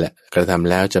กรรมและกระทำ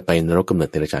แล้วจะไปนรกกำเนิด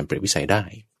เดรัจฉานเปรตวิสัยได้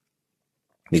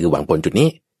นี่คือหวังผลจุดนี้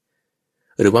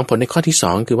หรือหวังผลในข้อที่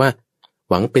2คือว่า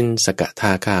หวังเป็นสกท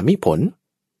าคามิผล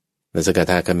สก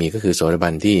ทาคามีก็คือโสดาบั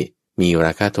นที่มีร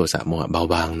าคะโทสะโมหะเบา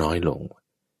บางน้อยลง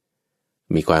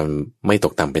มีความไม่ต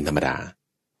กต่ำเป็นธรรมดา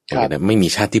ไม่มี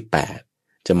ชาติที่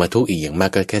8จะมาทุกข์อีกอย่างมา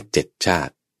กก็แค่7ชา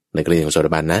ติในกรณีของโสด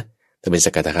าบันนะถ้าเป็นส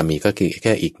กทาคามีก็คือแ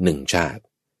ค่อีก1ชาติ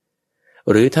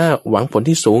หรือถ้าหวังผล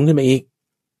ที่สูงขึ้นมาอีก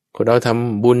คนเราท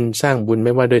ำบุญสร้างบุญไ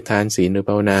ม่ว่าด้วยทานศีลหรือ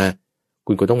ภาวนา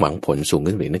คุณก็ต้องหวังผลสูง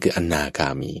ขึ้นไปนั่นคืออนาคา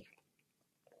มี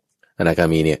อนาคา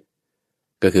มีเนี่ย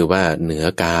ก็คือว่าเหนือ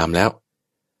กามแล้ว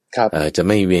จะไ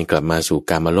ม่เวียนกลับมาสู่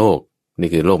กามโลกนี่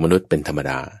คือโลกมนุษย์เป็นธรรม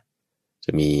ดาจ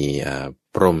ะมี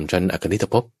พรหมชั้นอคติ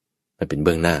ภพเป็นเ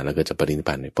บื้องหน้าแล้วก็จะปรินิพพ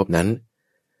านในภพนั้น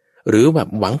หรือแบบ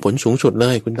หวังผลสูงสุดเล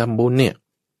ยคุณทำบุญเนี่ย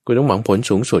คุณต้องหวังผล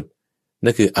สูงสุด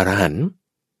นั่นคืออรหันต์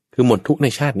คือหมดทุกข์ใน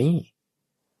ชาตินี้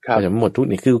เพราะฉะนั้นหมดทุกข์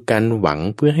นี่คือการหวัง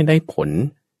เพื่อให้ได้ผล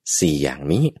4อย่าง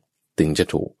นี้ถึงจะ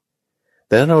ถูกแ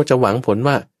ต่ถ้าเราจะหวังผล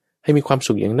ว่าให้มีความ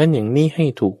สุขอย่างนั้นอย่างนี้ให้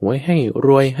ถูกหวยให้ร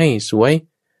วยให้สวย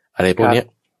อะไรพวกนี้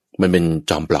มันเป็น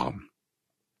จอมปลอม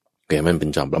มันเป็น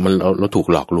จอมปลอมมันเราถูก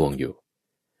หลอกลวงอยู่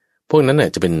พวกนั้นเนี่ย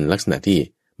จะเป็นลักษณะที่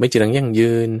ไม่จริงยั่ง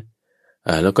ยืน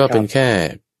แล้วก็เป็นแค่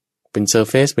เป็นเซอร์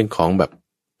เฟซเป็นของแบบ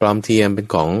ปลอมเทียมเป็น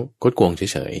ของคดโกง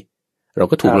เฉยๆเรา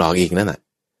ก็ถูกหลอกอีกนั่นน่ะ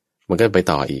มันก็ไป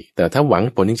ต่ออีกแต่ถ้าหวัง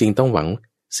ผลจริงๆต้องหวัง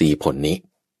4ผลนี้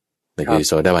นั่นคือโ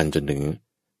สดาบันจนถึง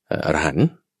อรหันต์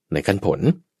ในขั้นผล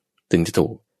ถึงจะถู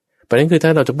กประเด็นคือถ้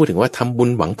าเราจะพูดถึงว่าทำบุญ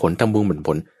หวังผลทำบุญเหมือนผ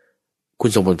ลคุณ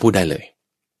สมบูรณ์พูดได้เลย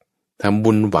ทำ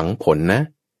บุญหวังผลนะ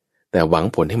แต่หวัง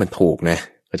ผลให้มันถูกนะ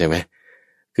เข้าใจไหม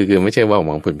คือไม่ใช่ว่าห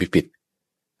วังผลผิด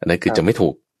ๆอันนั้นคือจะไม่ถู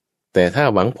กแต่ถ้า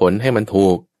หวังผลให้มันถู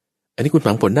กอันนี้คุณห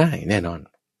วังผลได้แน่นอน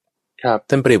ครับ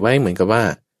ท่านเปรียบไว้เหมือนกับว่า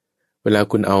เวลา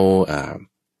คุณเอา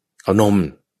นม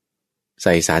ใ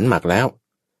ส่สารหมักแ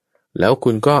ล้วคุ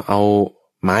ณก็เอา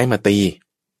ไม้มาตี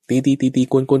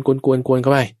กวนเข้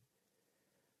าไป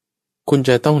คุณจ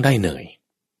ะต้องได้เนย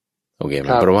โอเคไหม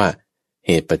เพราะว่าเ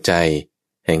หตุปัจจัย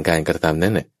แห่งการกระทำนั้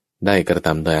นเนี่ยได้กระท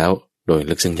ำแล้วโดย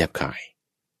ลึกซึ้งแยบคาย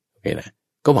โอเคนะ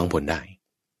ก็หวังผลได้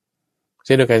เ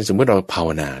ช่นเดียวกันสมมติเราภาว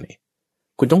นาเนี่ย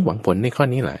คุณต้องหวังผลในข้อ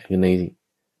นี้แหละคือใน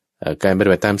การปฏิ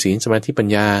บัติตามศีลสมาธิปัญ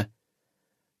ญา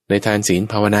ในทานศีล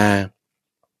ภาวนา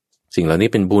สิ่งเหล่านี้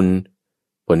เป็นบุญ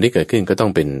ผลที่เกิดขึ้นก็ต้อ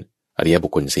งเป็นอริยบุ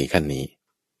คคล4ขั้นนี้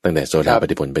ตั้งแต่โสดาปัต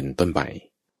ติผลเป็นต้นไป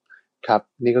ครับ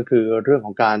นี่ก็คือเรื่องข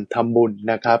องการทำบุญ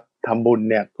นะครับทำบุญ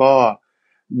เนี่ยก็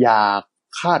อยาก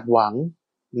คาดหวัง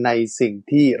ในสิ่ง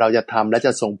ที่เราจะทำและจ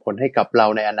ะส่งผลให้กับเรา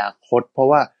ในอนาคตเพราะ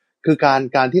ว่าคือก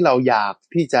ารที่เราอยาก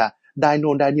ที่จะได้โ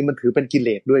น่นได้นี่มันถือเป็นกิเล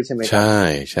สด้วยใช่ไหมครับ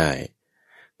ใช่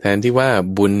แทนที่ว่า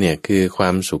บุญเนี่ยคือควา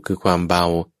มสุขคือความเบา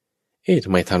ท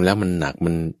ำไมทำแล้วมันหนัก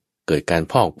มันเกิดการ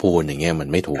พอกพูนอย่างเงี้ยมัน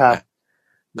ไม่ถูกนะ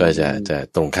ก็จะ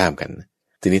ตรงข้ามกัน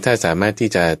ทีนี้ถ้าสามารถที่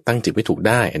จะตั้งจิตไว้ถูกไ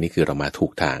ด้อันนี้คือเรามาถู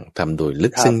กทางทำโดยลึ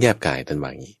กซึ้งแยบกายท่านว่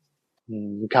าอย่างนี้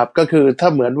ครับก็คือถ้า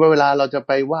เหมือนว่าเวลาเราจะไ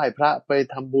ปไหว้พระไป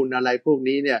ทำบุญอะไรพวก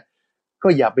นี้เนี่ยก็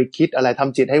อย่าไปคิดอะไรท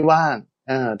ำจิตให้ว่าง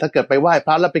ถ้าเกิดไปไหว้พ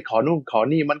ระแล้วไปขอนู่นขอ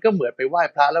นี่มันก็เหมือนไปไหว้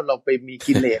พระแล้วเราไปมี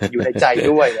กิเลสอยู่ในใจ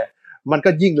ด้วยมันก็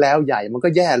ยิ่งแล้วใหญ่มันก็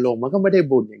แย่ลงมันก็ไม่ได้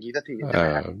บุญอย่างนี้ทันที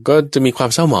ก็จะมีความ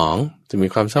เศร้าหมองที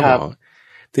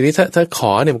นี้ถ้าข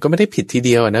อเนี่ยมันก็ไม่ได้ผิดทีเ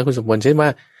ดียวนะคุณสมบูรณ์เช่นว่า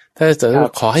ถ้าจะ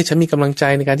ขอให้ฉันมีกำลังใจ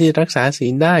ในการที่จะรักษาศี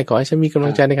ลได้ขอให้ฉันมีกำลั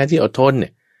งใจในการที่อดทนเนี่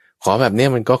ยขอแบบนี้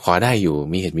มันก็ขอได้อยู่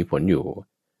มีเหตุมีผลอยู่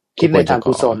คิดในทาง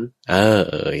กุศล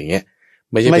อย่างเงี้ย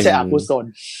ไม่ใช่อกุศล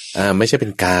ไม่ใช่เป็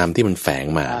นกามที่มันแฝง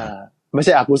มาไม่ใ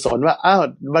ช่อกุศลว่า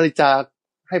บริจาค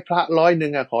ให้พระ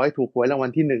100ขอให้ถูกหวยรางวัล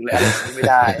ที่1เลยอะไรไม่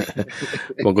ได้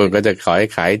บางคนก็จะขอให้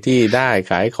ขายที่ได้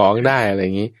ขายของได้อะไรอ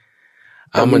ย่างนี้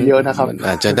มันเยอะนะครับอ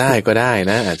าจจะได้ก็ได้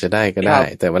นะอาจจะได้ก็ได้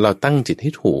แต่ว่าเราตั้งจิตใ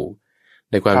ห้ถูก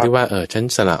ในความที่ว่าฉัน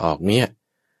สละออกเนี่ย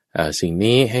สิ่ง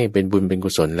นี้ให้เป็นบุญเป็น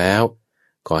กุศลแล้ว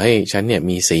ขอให้ฉันเนี่ย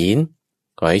มีศีล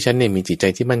ขอให้ฉันเนี่ยมีจิตใจ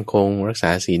ที่มั่นคงรักษา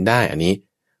ศีลได้อันนี้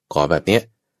ขอแบบเนี้ย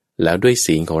แล้วด้วย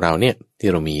ศีลของเราเนี่ยที่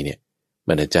เรามีเนี่ย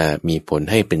มันจะมีผล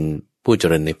ให้เป็นผู้เจ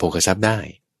ริญในโภคทรัพย์ได้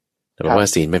แต่ว่า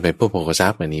ศีลเป็นผู้โภคทรั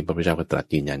พย์อันนี้พระพุทธเจ้าก็ตรัส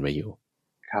ยืนยันไว้อยู่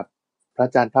ครับพระอ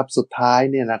าจารย์ครับสุดท้าย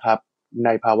เนี่ยนะครับใน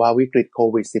ภาวะวิกฤตโค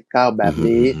วิด -19 แบบ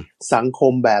นี้สังค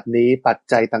มแบบนี้ปัจ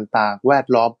จัยต่างๆแวด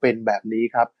ล้อมเป็นแบบนี้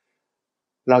ครับ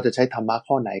เราจะใช้ธรรมะ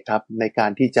ข้อไหนครับในกา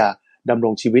รที่จะดำร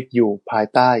งชีวิตอยู่ภาย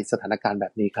ใต้สถานการณ์แบ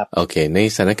บนี้ครับโอเคใน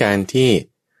สถานการณ์ที่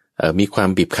มีความ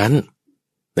บีบคั้น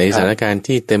ในสถานการณ์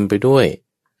ที่เต็มไปด้วย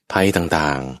ภัยต่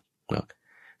าง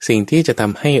ๆสิ่งที่จะท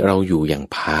ำให้เราอยู่อย่าง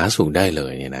ผาสุกได้เล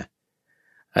ยเนี่ยนะ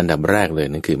อันดับแรกเลย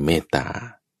นั่นคือเมตตา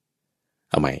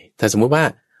เอาใหม่ถ้าสมมุติว่า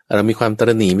เรามีความตร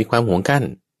ะหนี่มีความหวงกั้น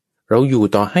เราอยู่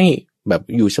ต่อให้แบบ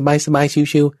อยู่สบาย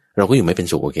ๆชิวๆเราก็อยู่ไม่เป็น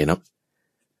สุขโอเคเนาะ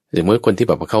สมมติคนที่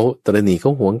แบบว่าเขาตระหนี่เข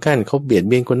าหวงกั้นเขาเบียดเ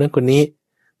บียนคนนั้นคนนี้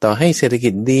ต่อให้เศรษฐกิ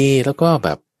จดีแล้วก็แบ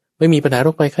บไม่มีปัญหาโร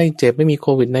คภัยไข้เจ็บไม่มีโค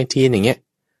วิด-19 อย่างเงี้ย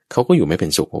เขาก็อยู่ไม่เป็น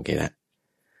สุขโอเคนะ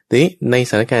ทีนี้ใน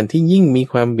สถานการณ์ที่ยิ่งมี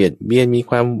ความเบียดเบียนมี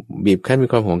ความบีบคั้นมี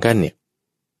ความหวงกั้นเนี่ย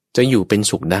จะอยู่เป็น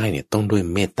สุขได้เนี่ยต้องด้วย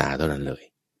เมตตาเท่านั้นเลย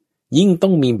ยิ่งต้อ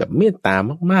งมีแบบเมตตา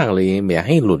มากๆเลยไม่อยาก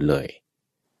ให้หลุดเลย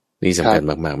นี่สำคัญ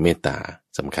มากๆเมตตา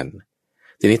สำคัญ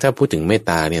ทีนี้ถ้าพูดถึงเมต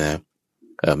ตาเนี่ยนะ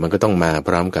มันก็ต้องมาพ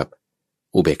ร้อมกับ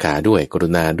อุเบกขาด้วยกรุ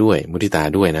ณาด้วยมุทิตา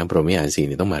ด้วยนะพรหมวิหาร4เ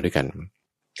นี่ยต้องมาด้วยกัน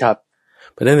ครับ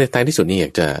เพราะฉะนั้นในท้ายที่สุดนี่อย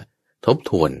ากจะทบ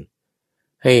ทวน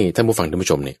ให้ท่านผู้ฟังท่านผู้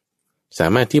ชมเนี่ยสา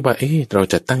มารถที่ว่าเรา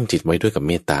จะตั้งจิตไว้ด้วยกับเ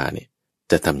มตตาเนี่ย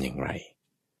จะทำอย่างไร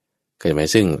เข้าใจไหม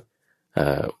ซึ่ง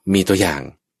มีตัวอย่าง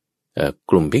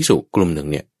กลุ่มภิกษุกลุ่มหนึ่ง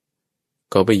เนี่ย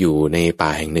ก็ไปอยู่ในป่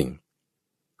าแห่งหนึ่ง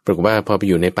ปรากฏว่าพอไป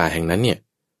อยู่ในป่าแห่งนั้นเนี่ย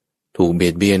ถูกเบี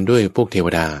ยดเบียนด้วยพวกเทว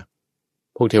ด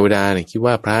าเนี่ยคิด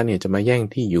ว่าพระเนี่ยจะมาแย่ง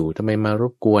ที่อยู่ทำไมมาร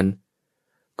บกวน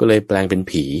ก็เลยแปลงเป็น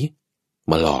ผี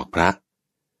มาหลอกพระ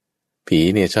ผี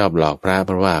เนี่ยชอบหลอกพระเ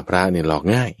พราะว่าพระเนี่ยหลอก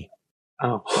ง่าย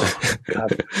ครับ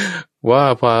ว่า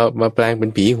พอมาแปลงเป็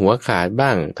นผีหัวขาดบ้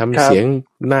างทำเสียง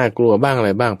น่ากลัวบ้างอะไร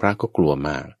บ้างพระก็กลัวม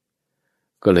าก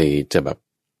ก็เลยจะแบบ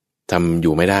ทำอ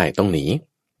ยู่ไม่ได้ต้องหนี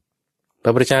พร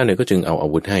ะพุทธเจ้าเนี่ยก็จึงเอาอา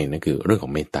วุธให้นั่นคือเรื่องขอ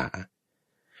งเมตตา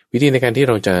วิธีในการที่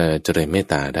เราจะเจริญเมต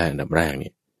ตาได้อันดับแรกเนี่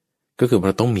ยก็คือเ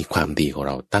ราต้องมีความดีของเ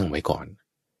ราตั้งไว้ก่อน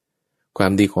ควา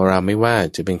มดีของเราไม่ว่า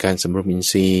จะเป็นการสำรวมอิน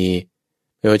ทรีย์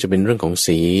ไม่ว่าจะเป็นเรื่องของ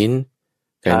ศีล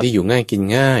การที่อยู่ง่ายกิน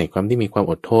ง่ายความที่มีความ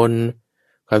อดทน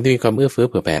ความที่มีความเอื้อเฟื้อ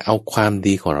เผื่อแผ่เอาความ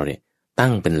ดีของเราเนี่ยตั้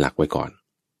งเป็นหลักไว้ก่อน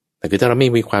แต่คือถ้าเราไม่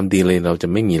มีความดีเลยเราจะ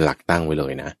ไม่มีหลักตั้งไว้เล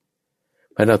ยนะ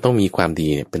เพราะเราต้องมีความดี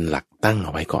เนี่ยเป็นหลักตั้งเอ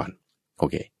าไว้ก่อนโอ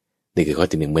เคนี่คือข้อ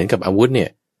ที่ 1เหมือนกับอาวุธเนี่ย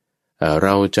เร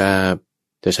าจะ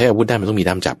ใช้อาวุธได้มันต้องมี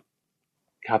ด้ามจับ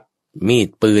ครับมีด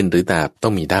ปืนหรือดาบต้อ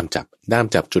งมีด้าม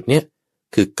จับจุดเนี้ย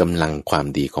คือกำลังความ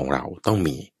ดีของเราต้อง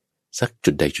มีสัก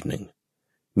จุดใดจุดหนึ่ง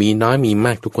มีน้อยมีม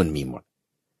ากทุกคนมีหมด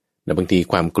แต่บางที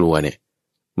ความกลัวเนี่ย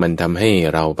มันทำให้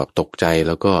เราแบบตกใจแ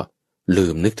ล้วก็ลื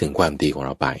มนึกถึงความดีของเร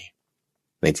าไป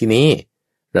ในที่นี้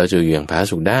เราจะอยู่อย่างผา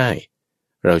สุกได้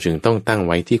เราจึงต้องตั้งไ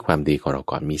ว้ที่ความดีของเรา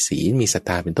ก่อนมีศีลมีศรัทธ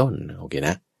าเป็นต้นโอเคน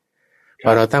ะพ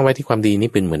อเราตั้งไว้ที่ความดีนี้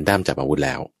เป็นเหมือนด้ามจับอาวุธแ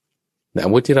ล้วแต่อา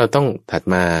วุธที่เราต้องถัด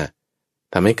มา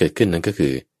ทำให้เกิดขึ้นนั้นก็คื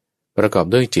อประกอบ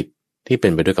ด้วยจิตที่เป็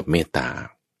นไปด้วยกับเมตตา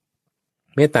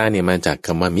เนี่ยมาจากค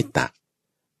ำว่ามิตตะ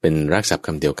เป็นรากศัพท์ค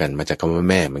ำเดียวกันมาจากคำว่า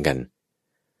แม่เหมือนกัน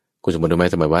คุณสมมติรู้ไหม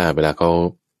ทำไมว่าเวลาเขา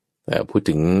พูด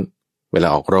ถึงเวลา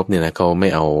ออกรบเนี่ยนะเขาไม่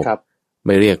เอาไ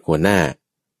ม่เรียกหัวหน้า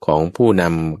ของผู้น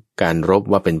ำการรบ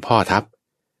ว่าเป็นพ่อทัพ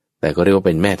แต่ก็เรียกว่าเ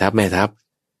ป็นแม่ทัพ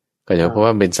ก็เพราะว่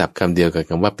าเป็นศัพท์คำเดียวกับ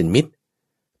คำว่าเป็นมิตร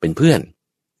เป็นเพื่อน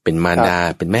เป็นมารดา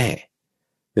เป็นแม่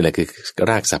นี่แหละคือ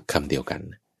รากศัพท์คำเดียวกัน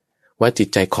ว่าจิต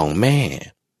ใจของแม่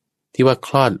ที่ว่าค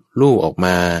ลอดลูกออกม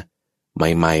าใ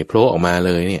หม่ๆโผล่ออกมาเ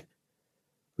ลยเนี่ย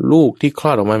ลูกที่คล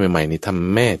อดออกมาใหม่ๆนี่ท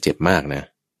ำแม่เจ็บมากนะ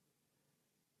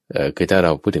คือถ้าเร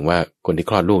าพูดถึงว่าคนที่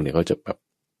คลอดลูกเนี่ยเขาจะแบบ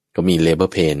ก็มี labor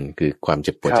pain คือความเ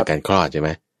จ็บปวดจากการคลอดใช่ไหม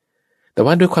แต่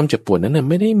ว่าด้วยความเจ็บปวดนั้นน่ะ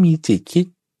ไม่ได้มีจิตคิด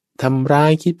ทำร้า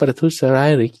ยคิดประทุษร้าย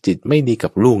หรือจิตไม่ดีกั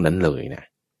บลูกนั้นเลยนะ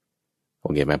โอ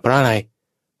เคไหมเพราะอะไร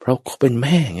เพราะเขาเป็นแ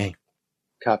ม่ไง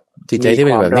ครับจิตใจที่เ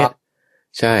ป็นแบบนี้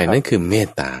ใช่นั่นคือเม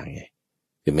ตตาไง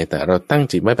คือเมตตาเราตั้ง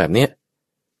จิตไว้แบบเนี้ย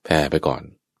แผ่ไปก่อน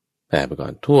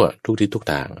ทั่วทุกทิศทุก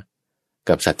ทาง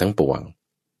กับสัตว์ทั้งปวง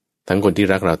ทั้งคนที่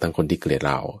รักเราทั้งคนที่เกลียด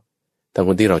เราทั้งค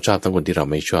นที่เราชอบทั้งคนที่เรา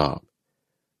ไม่ชอบ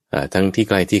ทั้งที่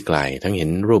ไกลที่ไกลทั้งเห็น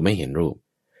รูปไม่เห็นรูป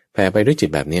แผ่ไปด้วยจิต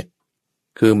แบบนี้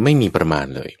คือไม่มีประมาณ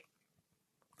เลย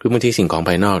คือบางทีสิ่งของภ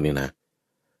ายนอกเนี่ยนะ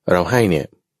เราให้เนี่ย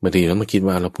บางทีเรามาคิด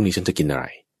ว่าเราพรุ่งนี้ฉันจะกินอะไร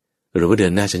หรือว่าเดือ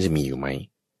นหน้าฉันจะมีอยู่ไหม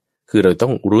คือเราต้อ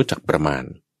งรู้จักประมาณ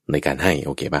ในการให้โ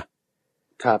อเคป่ะ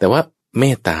ครับแต่ว่าเม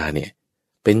ตตาเนี่ย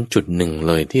เป็นจุดหนึ่ง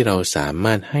เลยที่เราสาม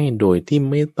ารถให้โดยที่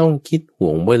ไม่ต้องคิดห่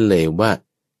วงไว้เลยว่า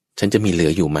ฉันจะมีเหลื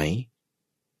ออยู่ไหม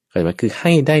เข้าใจไหมคือใ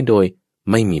ห้ได้โดย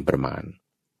ไม่มีประมาณ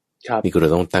นี่คือเรา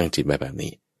ต้องตั้งจิตแบบ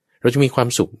นี้เราจะมีความ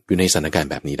สุขอยู่ในสถานการณ์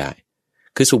แบบนี้ได้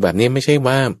คือสุขแบบนี้ไม่ใช่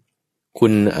ว่าคุ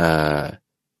ณ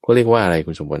เขาเรียกว่าอะไร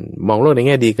คุณสมบัติมองโลกในแ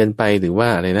ง่ดีเกินไปหรือว่า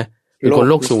อะไรนะเป็นคน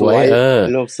โลกสวย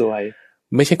โลกสวย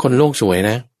ไม่ใช่คนโลกสวย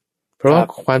นะเพราะว่า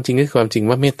ความจริงก็คือความจริง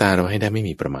ว่าเมตตาเราให้ได้ไม่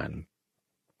มีประมาณ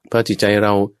เพราะจิตใจเร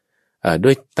าด้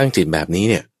วยตั้งจิตแบบนี้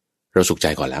เนี่ยเราสุขใจ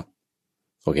ก่อนแล้ว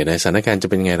โอเคในสถานการณ์จะ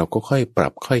เป็นไงเราก็ค่อยปรั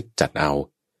บค่อยจัดเอา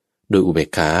โดยอุเบก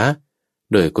ขา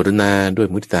โดยกรุณาด้วย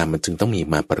มุทิตามันจึงต้องมี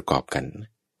มาประกอบกัน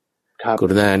ก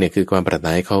รุณาเนี่ยคือความปรารถน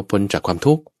าให้เขาพ้นจากความ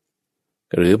ทุกข์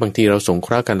หรือบางทีเราสงเค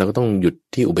ราะห์กันเราก็ต้องหยุด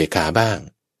ที่อุเบกขาบ้าง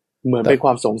เหมือนเป็นค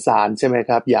วามสงสารใช่ไหม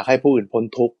ครับอยากให้ผู้อื่นพ้น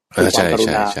ทุกข์ใช่ใ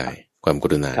ช่ใช่ความก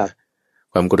รุณา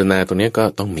ความกรุณาตรงนี้ก็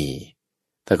ต้องมี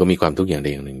ถ้าก็มีความทุกข์อย่างใด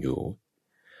อย่างหนึ่งอยู่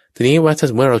ทีนี้ว่าถ้า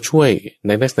สมมติเราช่วยใ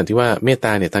นลักษณะที่ว่าเมตต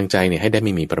าเนี่ยทางใจเนี่ยให้ได้ไ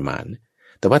ม่มีประมาณ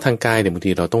แต่ว่าทางกายเนี่ยบาง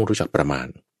ทีเราต้องรู้จักประมาณ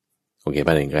โอเค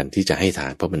ป่ะในการที่จะให้ทา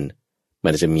นเพราะมั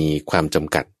นจะมีความจ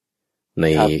ำกัดใน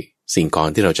สิ่งของ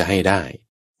ที่เราจะให้ได้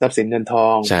ทรัพย์สินเงินทอ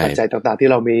งปัจจัยต่างๆที่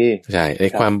เรามีใช่ใน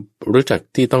ความรู้จัก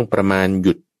ที่ต้องประมาณห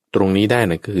ยุดตรงนี้ได้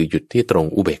นะก็คือหยุดที่ตรง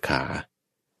อุเบกขา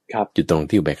หยุดตรง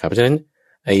ที่อุเบกขาเพราะฉะนั้น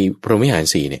ไอ้พรหมวิหาร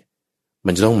4เนี่ย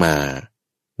มันจะต้องมา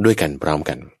ด้วยกันพร้อม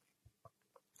กัน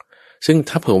ซึ่ง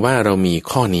ถ้าเผื่อว่าเรามี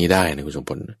ข้อนี้ได้นะคุณสม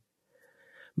พล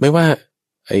ไม่ว่า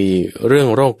ไอ้เรื่อง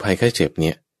โรคภัยไข้เจ็บเ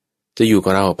นี่ยจะอยู่กั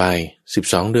บเราไป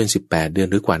12 เดือน18 เดือน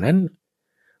หรือกว่านั้น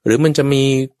หรือมันจะมี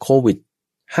โควิด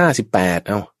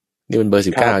58นี่มันเบอร์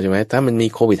19ใช่ไหมถ้ามันมี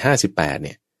โควิด58เ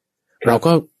นี่ยเรา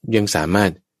ก็ยังสามารถ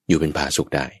อยู่เป็นผาสุก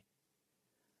ได้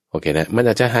โอเคนะมันอ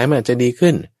าจจะหายมันอาจจะดี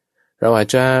ขึ้นเราอาจ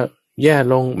จะแย่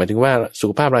ลงหมายถึงว่าสุ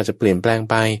ขภาพเราจะเปลี่ยนแปลง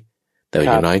ไปแต่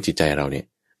อย่างน้อยจิตใจเราเนี่ย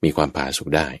มีความผาสุก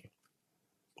ได้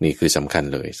นี่คือสำคัญ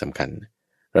เลยสำคัญ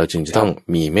เราจึงจะต้อง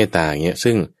มีเมตตาอย่างเงี้ย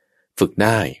ซึ่งฝึกไ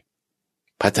ด้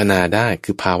พัฒนาได้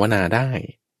คือภาวนาได้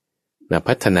นะ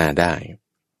พัฒนาได้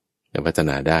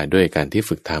ด้วยการที่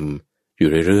ฝึกทำอยู่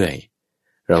เรื่อย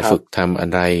ๆเราฝึกทำอะ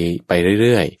ไรไปเ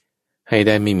รื่อยๆให้ไ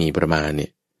ด้ไม่มีประมาณเนี่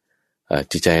ย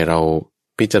จิตใจเรา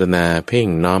พิจารณาเพ่ง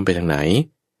น้อมไปทางไหน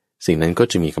สิ่งนั้นก็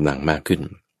จะมีกำลังมากขึ้น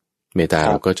เมตตา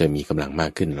เราก็จะมีกำลังมา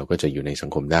กขึ้นเราก็จะอยู่ในสั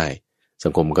งคมได้สั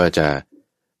งคมก็จะ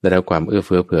ได้รับความเอื้อเ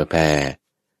ฟื้อเผื่อแผ่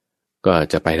ก็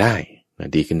จะไปได้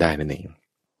ดีขึ้นได้นั่นเอง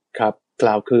ครับก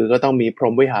ล่าวคือก็ต้องมีพร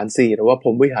หมวิหาร4หรือว่าพร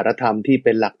หมวิหารธรรมที่เ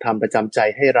ป็นหลักธรรมประจำใจ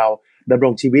ให้เราดำร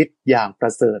งชีวิตอย่างปร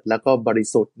ะเสริฐแล้วก็บริ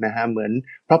สุทธิ์นะฮะเหมือน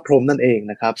พระพรหมนั่นเอง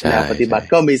นะครับแนวปฏิบัติ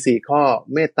ก็มี4ข้อ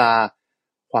เมตตา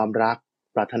ความรัก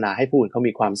ปรารถนาให้ผู้อื่นเขา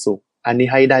มีความสุขอันนี้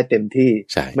ให้ได้เต็มที่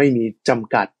ไม่มีจ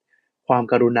ำกัดความ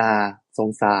กรุณาสง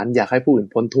สารอยากให้ผู้อื่น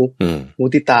พ้นทุกข์มุ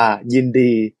ทิตายิน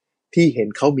ดีที่เห็น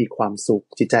เขามีความสุข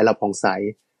จิตใจเราผ่องใส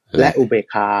และอุเบก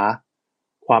ขา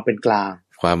ความเป็นกลาง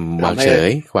ความวางเฉย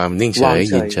ความนิ่งเฉย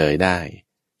ยินเฉยได้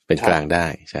เป็นกลางได้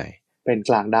ใช่เป็น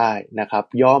กลางได้นะครับ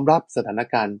ยอมรับสถาน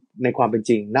การณ์ในความเป็น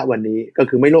จริงณวันนี้ก็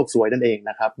คือไม่โลกสวยนั่นเอง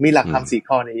นะครับมีหลักธรรม4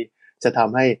ข้อนี้จะท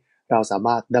ำให้เราสาม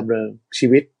ารถดำเนินชี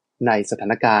วิตในสถา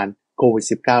นการณ์โควิด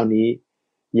 -19 นี้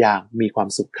อย่างมีความ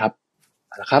สุขครับ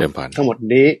นะครับทั้งหมด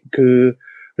นี้คือ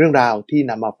เรื่องราวที่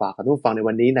นำมาฝากกับทุกฟังใน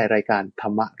วันนี้ในรายการธร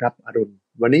รมะรับอรุณ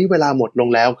วันนี้เวลาหมดลง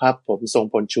แล้วครับผมทรง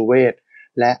พลชูเวศ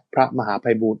และพระมหาไพ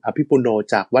บูลย์อภิปุโน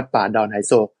จากวัดป่าดอนไห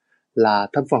โศกลา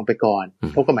ท่านฟังไปก่อน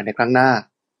พบกันใหม่ในครั้งหน้า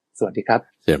สวัสดีครับ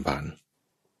เชิญผ่าน